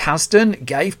Kasdan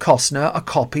gave Costner a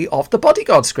copy of The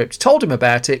Bodyguard script, told him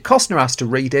about it. Costner asked to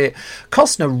read it.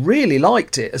 Costner really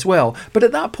liked it as well, but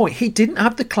at that point he didn't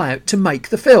have the clout to make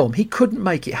the film. He couldn't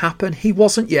make it happen. He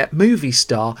wasn't yet movie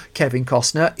star Kevin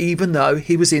Costner, even though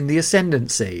he was in the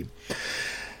ascendancy.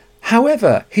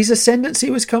 However, his ascendancy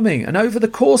was coming, and over the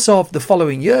course of the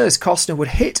following years, Costner would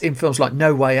hit in films like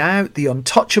No Way Out, The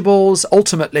Untouchables,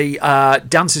 ultimately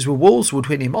Dances with Wolves would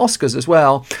win him Oscars as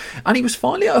well, and he was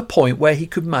finally at a point where he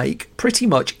could make pretty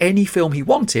much any film he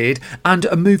wanted and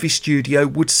a movie studio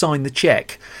would sign the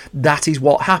check. That is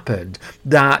what happened,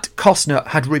 that Costner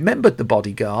had remembered The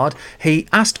Bodyguard. He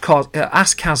asked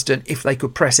Kasdan if they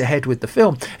could press ahead with the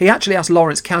film. He actually asked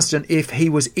Lawrence Kasdan if he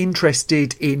was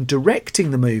interested in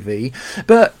directing the movie,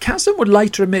 but Kasdan would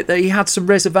later admit that he had some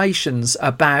reservations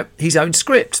about his own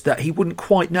script, that he wouldn't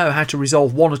quite know how to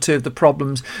resolve one or two of the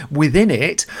problems within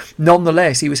it.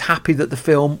 Nonetheless, he was happy that the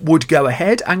film would go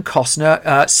ahead, and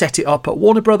Costner set it up at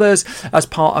Warner Brothers as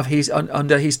part of his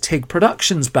under his TIG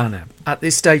Productions banner. At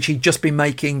this stage, he'd just been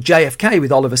making JFK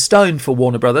with Oliver Stone for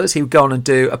Warner Brothers. He would go on and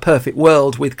do A Perfect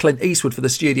World with Clint Eastwood for the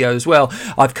studio as well.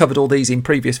 I've covered all these in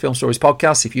previous Film Stories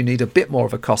podcasts if you need a bit more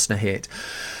of a Costner hit.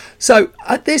 So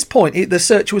at this point, the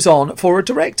search was on for a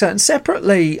director, and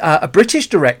separately, a British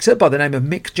director by the name of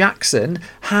Mick Jackson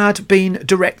had been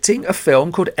directing a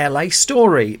film called LA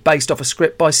Story, based off a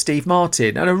script by Steve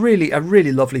Martin, and a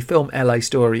really lovely film, LA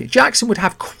Story. Jackson would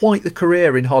have quite the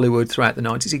career in Hollywood throughout the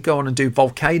 90s. He'd go on and do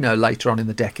Volcano later on in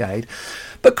the decade.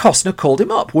 But Costner called him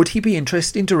up. Would he be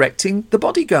interested in directing The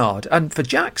Bodyguard? And for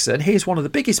Jackson, here's one of the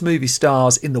biggest movie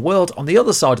stars in the world on the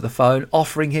other side of the phone,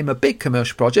 offering him a big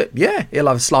commercial project. Yeah, he'll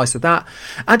have a slice of that.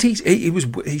 And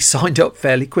he signed up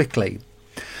fairly quickly.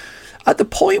 At the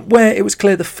point where it was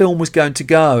clear the film was going to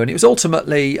go, and it was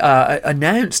ultimately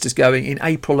announced as going in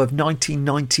April of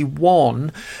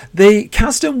 1991, the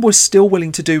Kasdan was still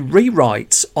willing to do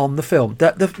rewrites on the film.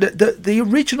 The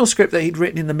original script that he'd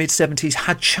written in the mid-70s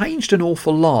had changed an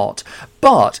awful lot,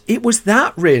 but it was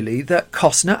that really that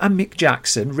Costner and Mick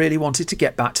Jackson really wanted to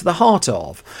get back to the heart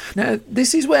of. Now,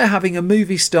 this is where having a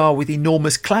movie star with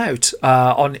enormous clout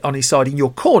on his side in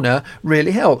your corner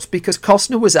really helps, because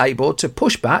Costner was able to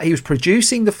push back. He was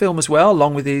producing the film as well,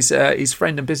 along with his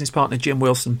friend and business partner Jim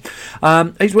Wilson.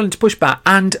 He's willing to push back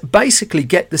and basically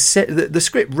get the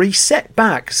script reset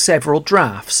back several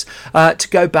drafts to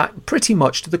go back pretty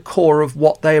much to the core of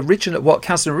what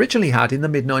Kasdan originally had in the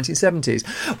mid-1970s.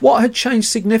 What had changed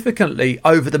significantly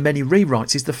over the many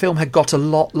rewrites is the film had got a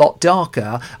lot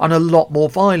darker and a lot more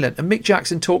violent, and Mick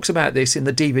Jackson talks about this in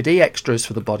the DVD extras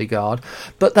for The Bodyguard,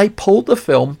 but they pulled the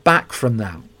film back from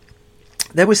that.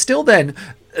 There was still then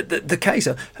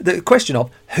the question of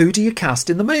who do you cast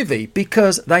in the movie,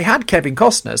 because they had Kevin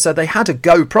Costner, so they had a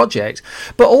go project,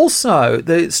 but also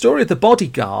the story of The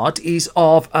Bodyguard is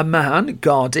of a man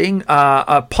guarding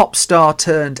a pop star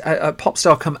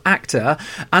come actor,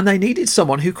 and they needed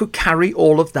someone who could carry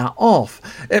all of that off.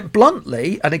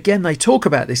 Bluntly, and again they talk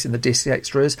about this in the disc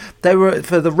extras, they were,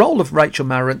 for the role of Rachel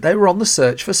Marron, they were on the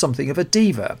search for something of a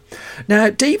diva. Now,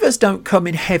 divas don't come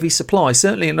in heavy supply,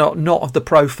 certainly not of the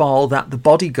profile that The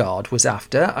Bodyguard was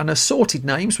after, and assorted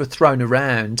names were thrown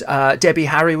around. Debbie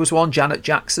Harry was one, Janet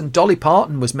Jackson, Dolly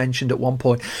Parton was mentioned at one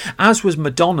point, as was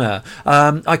Madonna.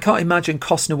 I can't imagine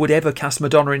Costner would ever cast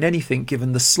Madonna in anything,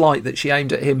 given the slight that she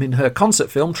aimed at him in her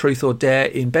concert film Truth or Dare,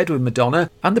 In Bed with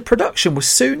Madonna. And the production was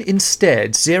soon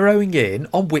instead zeroing in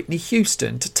on Whitney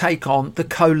Houston to take on the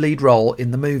co-lead role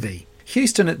in the movie.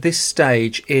 Houston at this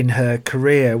stage in her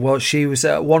career, while she was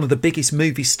one of the biggest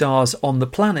movie stars on the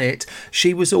planet,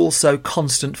 she was also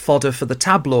constant fodder for the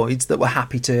tabloids that were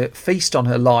happy to feast on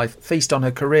her life, feast on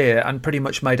her career, and pretty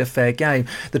much made her fair game.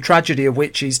 The tragedy of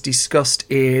which is discussed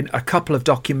in a couple of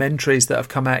documentaries that have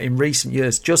come out in recent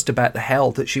years, just about the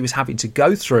hell that she was having to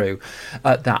go through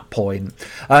at that point.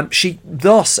 She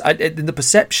thus, in the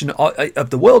perception of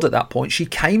the world at that point, she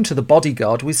came to The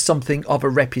Bodyguard with something of a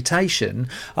reputation,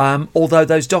 although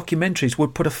those documentaries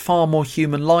would put a far more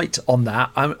human light on that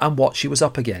and what she was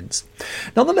up against.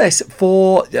 Nonetheless,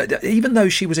 even though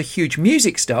she was a huge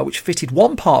music star, which fitted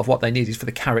one part of what they needed for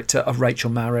the character of Rachel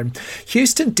Marron,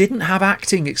 Houston didn't have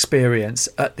acting experience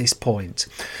at this point.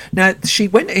 Now, she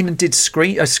went in and did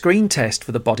a screen test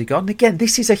for The Bodyguard, and again,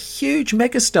 this is a huge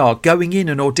megastar going in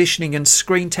and auditioning and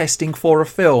screen testing for a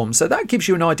film, so that gives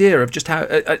you an idea of just how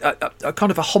a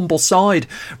kind of a humble side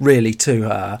really to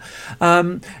her.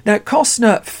 Now,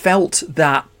 Costner felt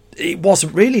that it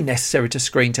wasn't really necessary to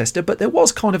screen test her, but there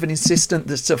was kind of an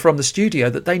insistence from the studio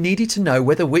that they needed to know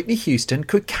whether Whitney Houston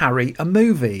could carry a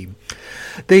movie.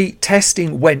 The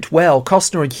testing went well.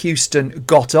 Costner and Houston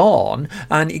got on,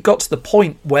 and it got to the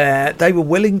point where they were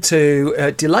willing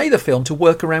to delay the film to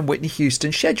work around Whitney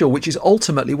Houston's schedule, which is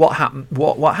ultimately what happened.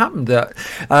 What happened?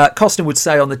 Costner would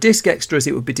say on the disc extras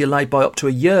it would be delayed by up to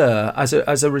a year as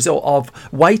a result of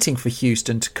waiting for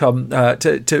Houston to come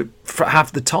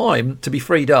have the time to be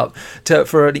freed up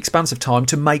for an expanse of time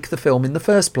to make the film in the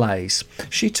first place.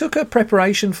 She took her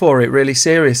preparation for it really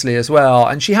seriously as well,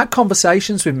 and she had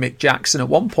conversations with Mick Jackson at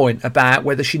one point about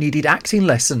whether she needed acting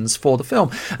lessons for the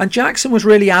film, and Jackson was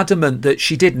really adamant that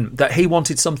she didn't, that he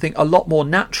wanted something a lot more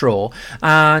natural,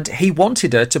 and he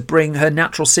wanted her to bring her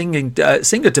natural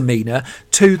singer demeanour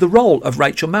to the role of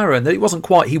Rachel Marrow, and that it wasn't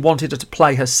quite he wanted her to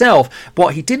play herself.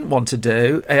 What he didn't want to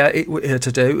do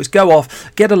was go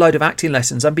off, get a load of acting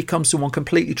lessons and become someone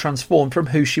completely transformed from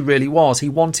who she really was. He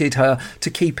wanted her to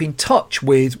keep in touch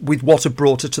with what had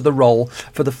brought her to the role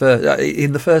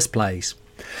in the first place.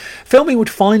 Filming would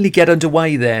finally get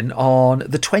underway then on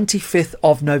the 25th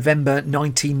of November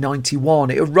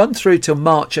 1991. It would run through till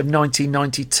March of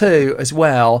 1992 as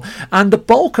well, and the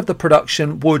bulk of the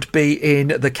production would be in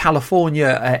the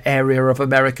California area of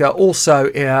America, also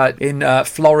in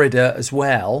Florida as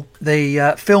well.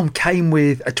 The film came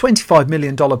with a $25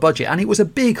 million budget, and it was a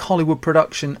big Hollywood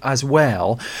production as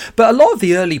well, but a lot of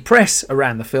the early press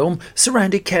around the film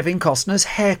surrounded Kevin Costner's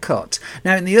haircut.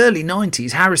 Now, in the early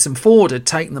 90s, Harrison Ford had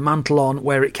taken the mantle on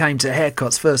where it came to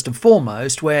haircuts first and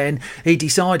foremost, when he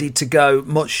decided to go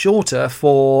much shorter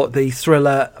for the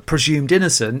thriller Presumed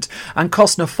Innocent, and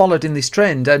Costner followed in this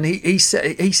trend, and he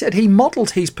said he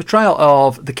modelled his portrayal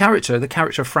of the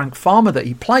character of Frank Farmer that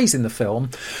he plays in the film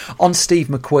on Steve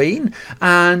McQueen.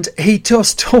 And he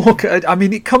does talk, I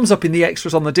mean, it comes up in the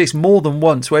extras on the disc more than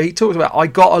once, where he talks about, I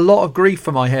got a lot of grief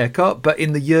for my haircut, but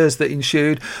in the years that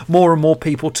ensued, more and more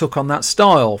people took on that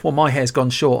style. Well, my hair's gone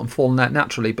short and fallen out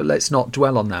naturally, but let's not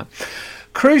dwell on that.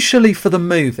 Crucially for the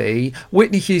movie,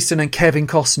 Whitney Houston and Kevin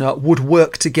Costner would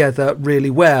work together really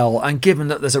well, and given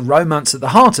that there's a romance at the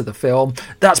heart of the film,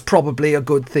 that's probably a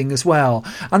good thing as well.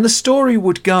 And the story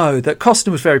would go that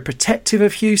Costner was very protective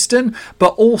of Houston,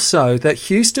 but also that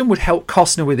Houston would help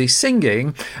Costner with his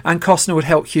singing, and Costner would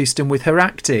help Houston with her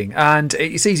acting. And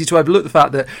it's easy to overlook the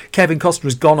fact that Kevin Costner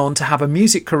has gone on to have a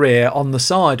music career on the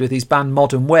side with his band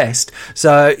Modern West,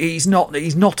 so he's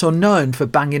not unknown for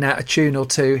banging out a tune or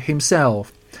two himself.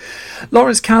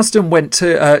 Lawrence Kasdan went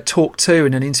to talk to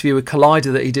in an interview with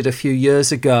Collider that he did a few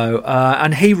years ago,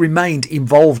 and he remained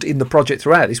involved in the project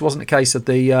throughout. This wasn't a case of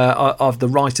the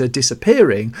writer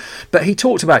disappearing, but he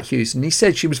talked about Houston. He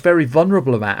said she was very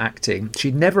vulnerable about acting.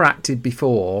 She'd never acted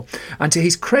before, and to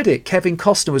his credit, Kevin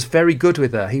Costner was very good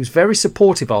with her. He was very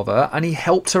supportive of her, and he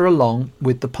helped her along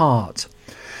with the part.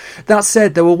 That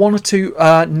said, there were one or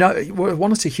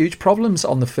two huge problems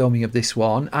on the filming of this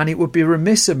one, and it would be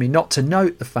remiss of me not to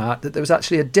note the fact that there was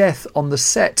actually a death on the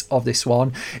set of this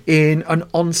one in an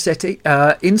on-set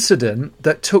incident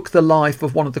that took the life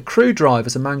of one of the crew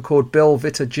drivers, a man called Bill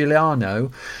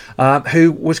Vitagiuliano,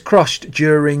 who was crushed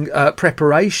during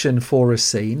preparation for a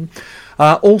scene.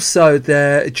 Also,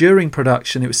 during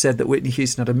production, it was said that Whitney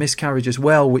Houston had a miscarriage as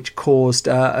well, which caused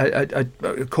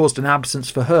an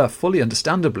absence for her, fully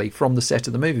understandably, from the set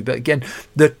of the movie. But again,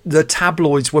 the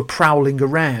tabloids were prowling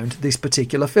around this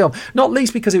particular film, not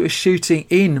least because it was shooting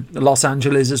in Los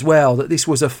Angeles as well, that this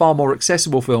was a far more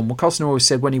accessible film. Well, Costner always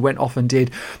said when he went off and did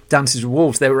Dances with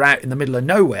Wolves, they were out in the middle of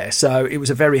nowhere, so it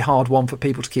was a very hard one for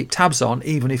people to keep tabs on,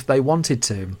 even if they wanted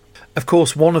to. Of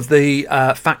course, one of the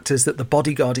factors that The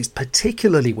Bodyguard is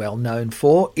particularly well known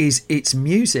for is its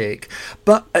music,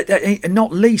 but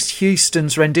not least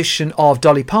Houston's rendition of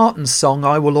Dolly Parton's song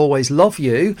I Will Always Love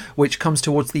You, which comes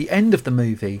towards the end of the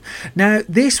movie. Now,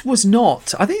 this was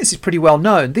not, I think this is pretty well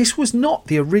known, this was not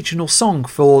the original song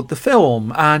for the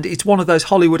film, and it's one of those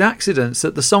Hollywood accidents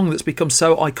that the song that's become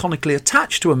so iconically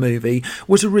attached to a movie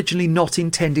was originally not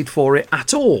intended for it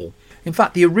at all. In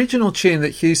fact, the original tune that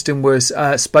Houston was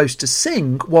supposed to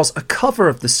sing was a cover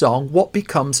of the song What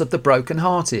Becomes of the Broken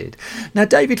Hearted. Now,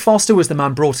 David Foster was the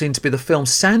man brought in to be the film's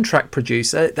soundtrack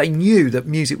producer. They knew that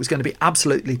music was going to be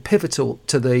absolutely pivotal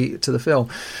to the film.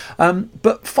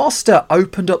 But Foster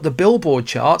opened up the Billboard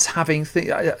charts, having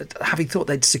thought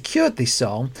they'd secured this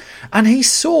song, and he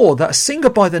saw that a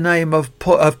singer by the name of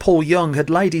Paul Young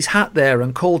had laid his hat there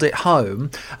and called it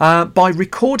home by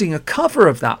recording a cover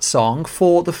of that song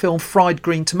for the film Fried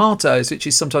Green Tomatoes, which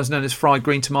is sometimes known as Fried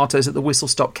Green Tomatoes at the Whistle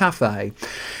Stop Cafe.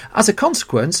 As a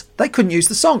consequence, they couldn't use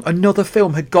the song. Another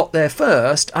film had got there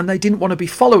first, and they didn't want to be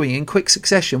following in quick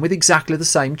succession with exactly the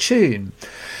same tune.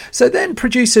 So then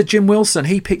producer Jim Wilson,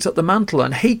 he picked up the mantle,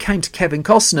 and he came to Kevin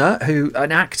Costner, who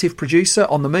an active producer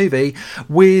on the movie,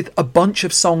 with a bunch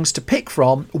of songs to pick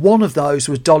from. One of those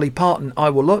was Dolly Parton, I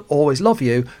Will Always Love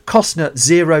You. Costner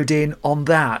zeroed in on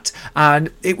that, and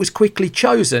it was quickly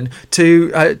chosen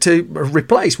to to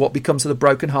replace what becomes of the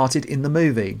brokenhearted in the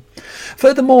movie.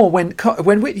 Furthermore, when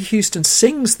Whitney Houston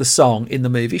sings the song in the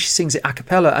movie, she sings it a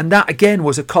cappella, and that again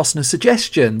was a Costner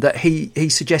suggestion, that he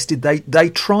suggested they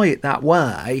try it that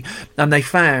way, and they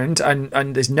found,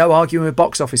 and there's no arguing with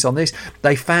box office on this,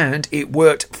 they found it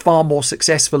worked far more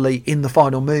successfully in the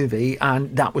final movie,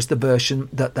 and that was the version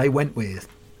that they went with.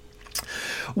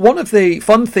 One of the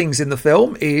fun things in the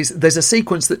film is there's a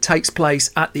sequence that takes place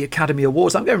at the Academy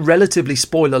Awards. I'm going relatively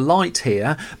spoiler light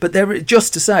here, but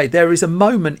just to say, there is a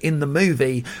moment in the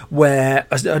movie where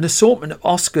an assortment of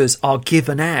Oscars are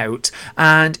given out,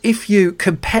 and if you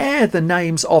compare the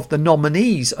names of the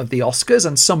nominees of the Oscars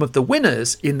and some of the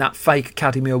winners in that fake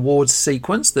Academy Awards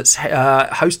sequence that's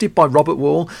hosted by Robert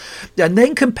Wuhl, and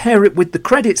then compare it with the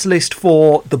credits list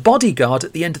for The Bodyguard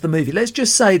at the end of the movie, let's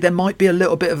just say there might be a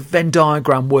little bit of Venn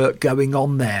diagram work going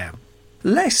on there.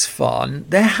 Less fun,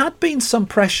 there had been some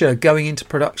pressure going into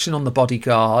production on The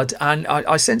Bodyguard, and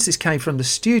I sense this came from the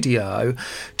studio,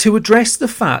 to address the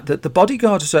fact that The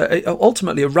Bodyguard was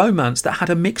ultimately a romance that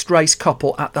had a mixed race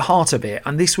couple at the heart of it,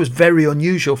 and this was very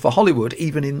unusual for Hollywood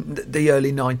even in the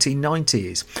early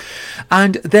 1990s.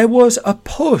 And there was a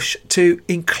push to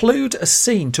include a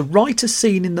scene, to write a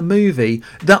scene in the movie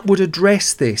that would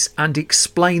address this and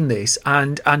explain this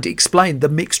and explain the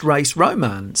mixed race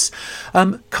romance.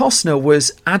 Costner was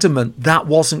adamant that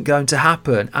wasn't going to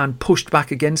happen and pushed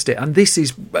back against it, and this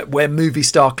is where movie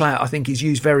star clout, I think, is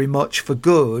used very much for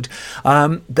good,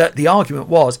 that the argument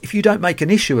was, if you don't make an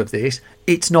issue of this,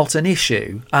 it's not an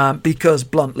issue, because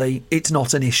bluntly it's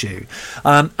not an issue.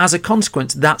 As a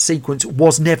consequence, that sequence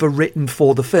was never written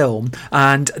for the film,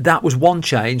 and that was one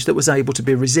change that was able to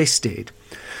be resisted.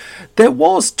 There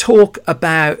was talk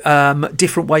about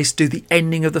different ways to do the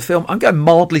ending of the film. I'm going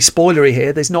mildly spoilery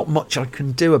here. There's not much I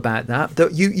can do about that.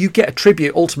 You get a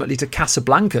tribute ultimately to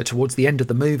Casablanca towards the end of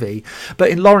the movie. But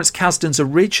in Lawrence Kasdan's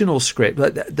original script,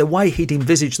 the way he'd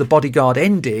envisaged The Bodyguard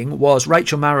ending was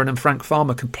Rachel Marron and Frank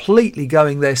Farmer completely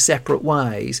going their separate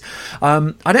ways. I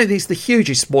don't think it's the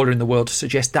hugest spoiler in the world to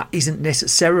suggest that isn't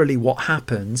necessarily what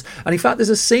happens. And in fact, there's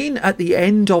a scene at the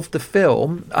end of the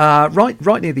film,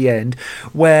 right near the end,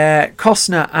 where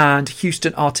Costner and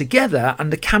Houston are together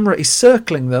and the camera is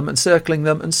circling them and circling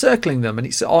them and circling them, and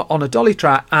it's on a dolly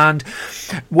track. And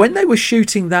when they were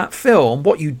shooting that film,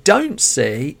 what you don't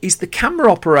see is the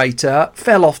camera operator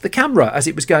fell off the camera as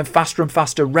it was going faster and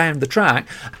faster round the track,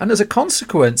 and as a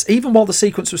consequence, even while the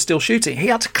sequence was still shooting, he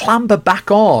had to clamber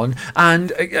back on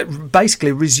and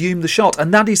basically resume the shot,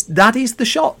 and that is the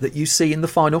shot that you see in the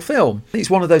final film. It's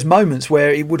one of those moments where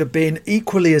it would have been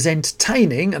equally as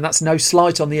entertaining, and that's no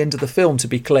slight on the end of the film, to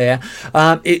be clear,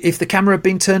 if the camera had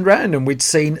been turned around and we'd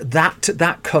seen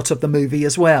that cut of the movie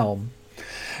as well.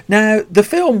 Now, the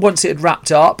film, once it had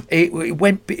wrapped up, it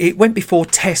went before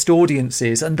test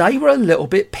audiences, and they were a little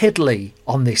bit piddly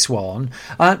on this one,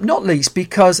 not least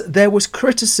because there was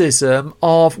criticism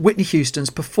of Whitney Houston's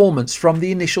performance from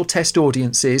the initial test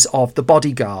audiences of The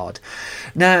Bodyguard.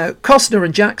 Now, Costner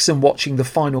and Jackson, watching the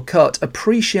final cut,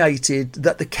 appreciated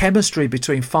that the chemistry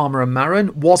between Farmer and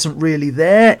Marron wasn't really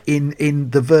there in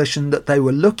the version that they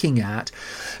were looking at.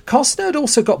 Costner had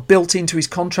also got built into his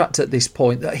contract at this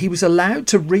point that he was allowed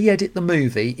to re-edit the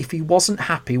movie if he wasn't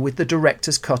happy with the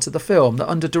director's cut of the film, that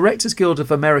under Directors Guild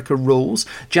of America rules,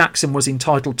 Jackson was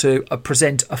entitled to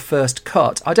present a first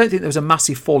cut. I don't think there was a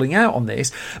massive falling out on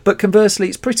this, but conversely,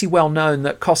 it's pretty well known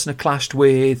that Costner clashed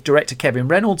with director Kevin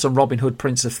Reynolds on Robin Hood,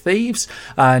 Prince of Thieves,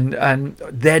 and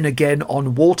then again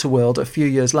on Waterworld a few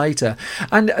years later.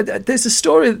 And there's a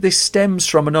story that this stems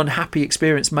from an unhappy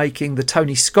experience making the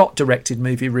Tony Scott directed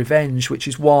movie Revenge, which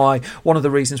is one of the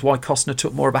reasons why Costner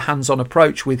took more of a hands-on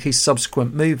approach with his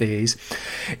subsequent movies.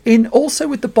 Also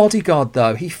with The Bodyguard,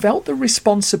 though, he felt the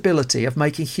responsibility of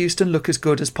making Houston look as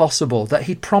good as possible, that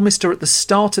he'd promised her at the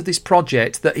start of this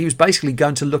project that he was basically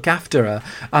going to look after her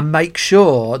and make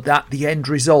sure that the end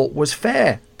result was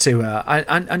fair to her,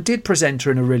 and did present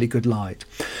her in a really good light.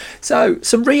 So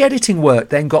some re-editing work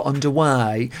then got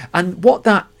underway, and what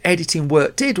that editing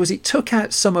work did was it took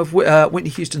out some of Whitney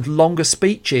Houston's longer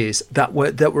speeches that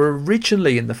were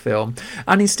originally in the film,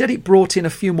 and instead it brought in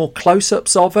a few more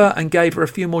close-ups of her and gave her a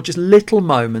few more just little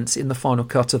moments in the final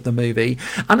cut of the movie,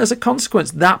 and as a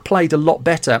consequence that played a lot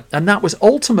better, and that was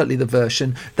ultimately the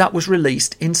version that was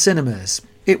released in cinemas.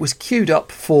 It was queued up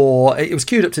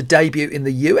to debut in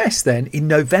the US then in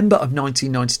November of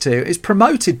 1992. It's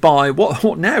promoted by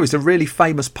what now is a really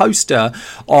famous poster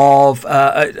of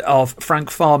Frank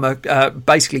Farmer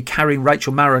basically carrying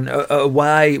Rachel Marron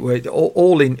away,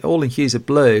 all in hues of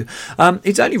blue.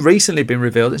 It's only recently been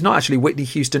revealed it's not actually Whitney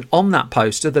Houston on that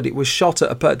poster, that it was shot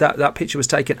at that picture was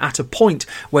taken at a point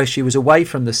where she was away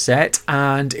from the set,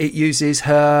 and it uses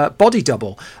her body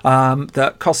double.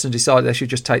 That Costner decided they should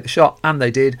just take the shot, and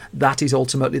they did. That is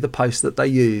ultimately the post that they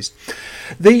used.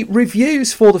 The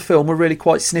reviews for the film were really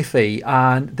quite sniffy,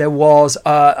 and there was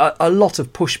a lot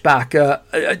of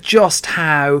pushback just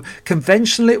how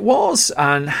conventional it was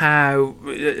and how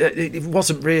it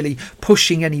wasn't really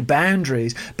pushing any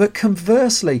boundaries. But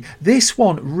conversely, this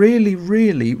one really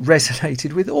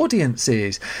resonated with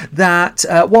audiences. That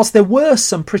whilst there were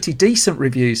some pretty decent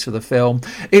reviews for the film,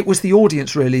 it was the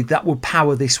audience really that would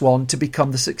power this one to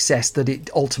become the success that it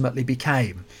ultimately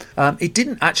became. It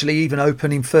didn't actually even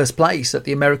open in first place at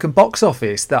the American box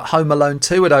office. That Home Alone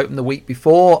 2 had opened the week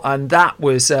before, and that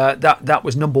was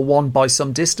number one by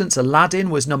some distance. Aladdin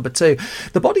was number 2.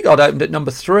 The Bodyguard opened at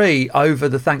number 3 over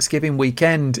the Thanksgiving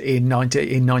weekend in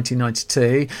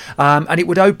 1992, and it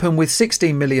would open with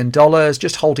 $16 million,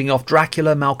 just holding off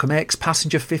Dracula, Malcolm X,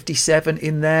 Passenger 57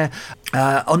 in there,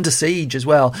 Under Siege as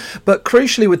well. But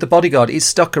crucially with The Bodyguard, it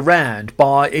stuck around.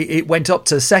 It went up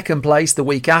to second place the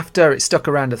week after. It stuck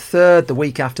around at third the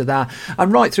week after that,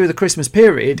 and right through the Christmas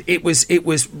period it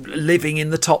was living in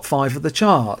the top 5 of the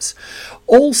charts.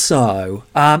 Also,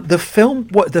 the film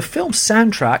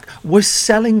soundtrack was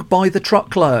selling by the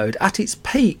truckload. At its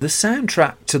peak, the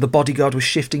soundtrack to The Bodyguard was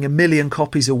shifting 1 million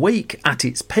copies a week at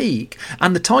its peak,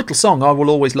 and the title song, I Will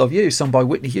Always Love You, sung by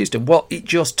Whitney Houston, it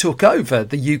just took over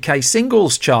the UK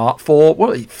singles chart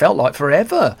for, it felt like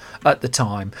forever at the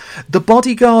time. The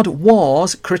Bodyguard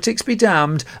was, critics be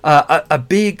damned, a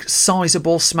big,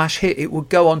 sizable smash hit. It would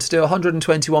go on to do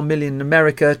 121 million in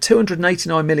America,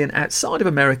 289 million outside of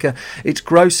America. Its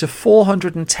gross of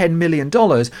 $410 million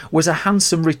was a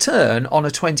handsome return on a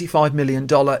 $25 million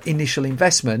initial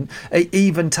investment,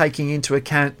 even taking into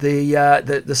account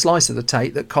the slice of the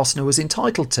tape that Costner was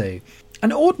entitled to.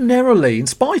 And ordinarily, in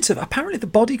spite of, apparently The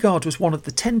Bodyguard was one of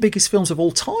the 10 biggest films of all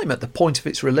time at the point of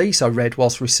its release, I read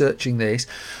whilst researching this.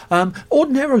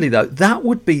 Ordinarily, though, that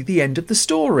would be the end of the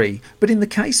story. But in the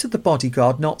case of The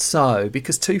Bodyguard, not so,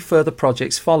 because 2 further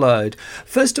projects followed.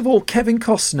 First of all, Kevin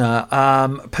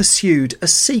Costner pursued a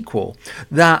sequel.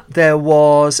 That there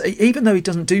was, even though he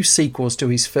doesn't do sequels to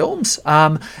his films,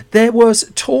 there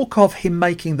was talk of him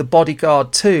making The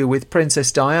Bodyguard 2 with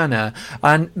Princess Diana.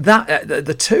 And that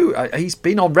the two, he's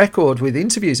been on record with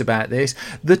interviews about this.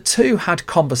 The two had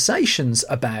conversations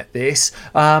about this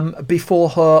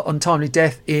before her untimely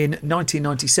death in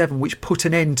 1997, which put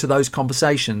an end to those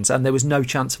conversations, and there was no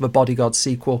chance of a Bodyguard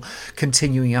sequel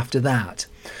continuing after that.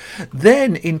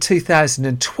 Then in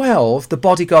 2012, The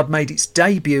Bodyguard made its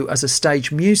debut as a stage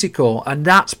musical, and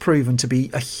that's proven to be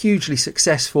a hugely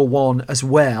successful one as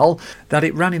well. That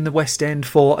it ran in the West End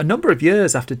for a number of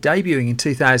years after debuting in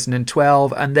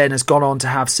 2012, and then has gone on to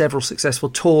have several successful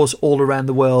tours all around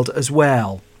the world as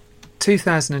well.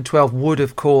 2012 would,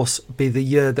 of course, be the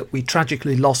year that we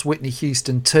tragically lost Whitney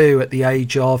Houston too, at the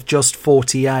age of just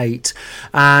 48.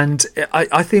 And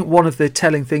I think one of the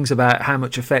telling things about how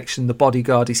much affection The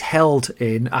Bodyguard is held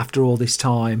in after all this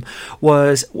time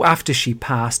was, after she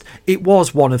passed, it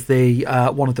was one of the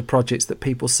projects that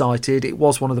people cited. It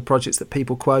was one of the projects that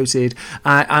people quoted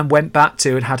and went back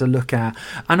to and had a look at.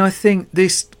 And I think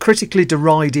this critically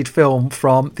derided film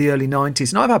from the early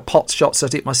 90s, and I've had pot shots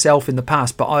at it myself in the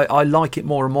past, but I like it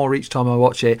more and more each time I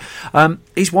watch it,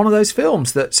 is one of those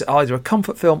films that's either a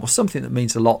comfort film or something that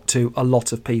means a lot to a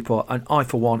lot of people, and I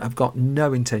for one have got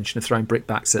no intention of throwing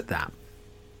brickbats at that.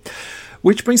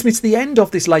 Which brings me to the end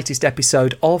of this latest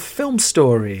episode of Film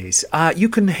Stories. You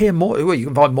can hear more, you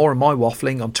can find more of my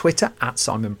waffling on Twitter at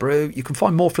Simon Brew. You can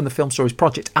find more from the Film Stories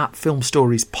Project at Film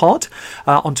Stories Pod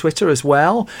on Twitter as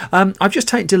well. I've just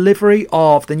taken delivery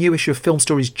of the new issue of Film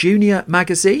Stories Junior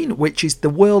magazine, which is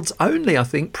the world's only, I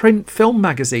think, print film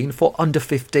magazine for under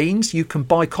 15s. You can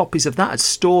buy copies of that at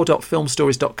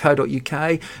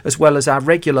store.filmstories.co.uk, as well as our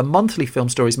regular monthly Film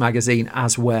Stories magazine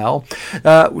as well.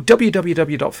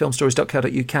 www.filmstories.co.uk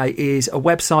is a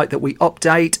website that we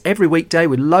update every weekday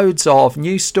with loads of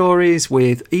news stories,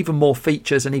 with even more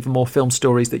features and even more film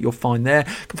stories that you'll find there.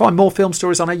 You can find more film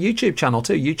stories on our YouTube channel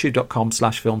too,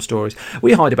 youtube.com/filmstories.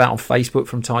 We hide about on Facebook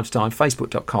from time to time,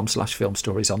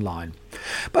 facebook.com/filmstoriesonline.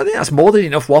 But I think that's more than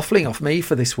enough waffling off me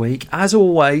for this week. As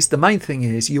always, the main thing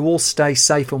is you all stay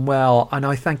safe and well, and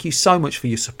I thank you so much for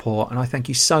your support, and I thank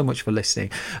you so much for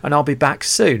listening, and I'll be back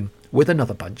soon with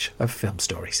another bunch of film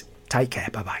stories. Take care.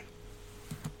 Bye-bye.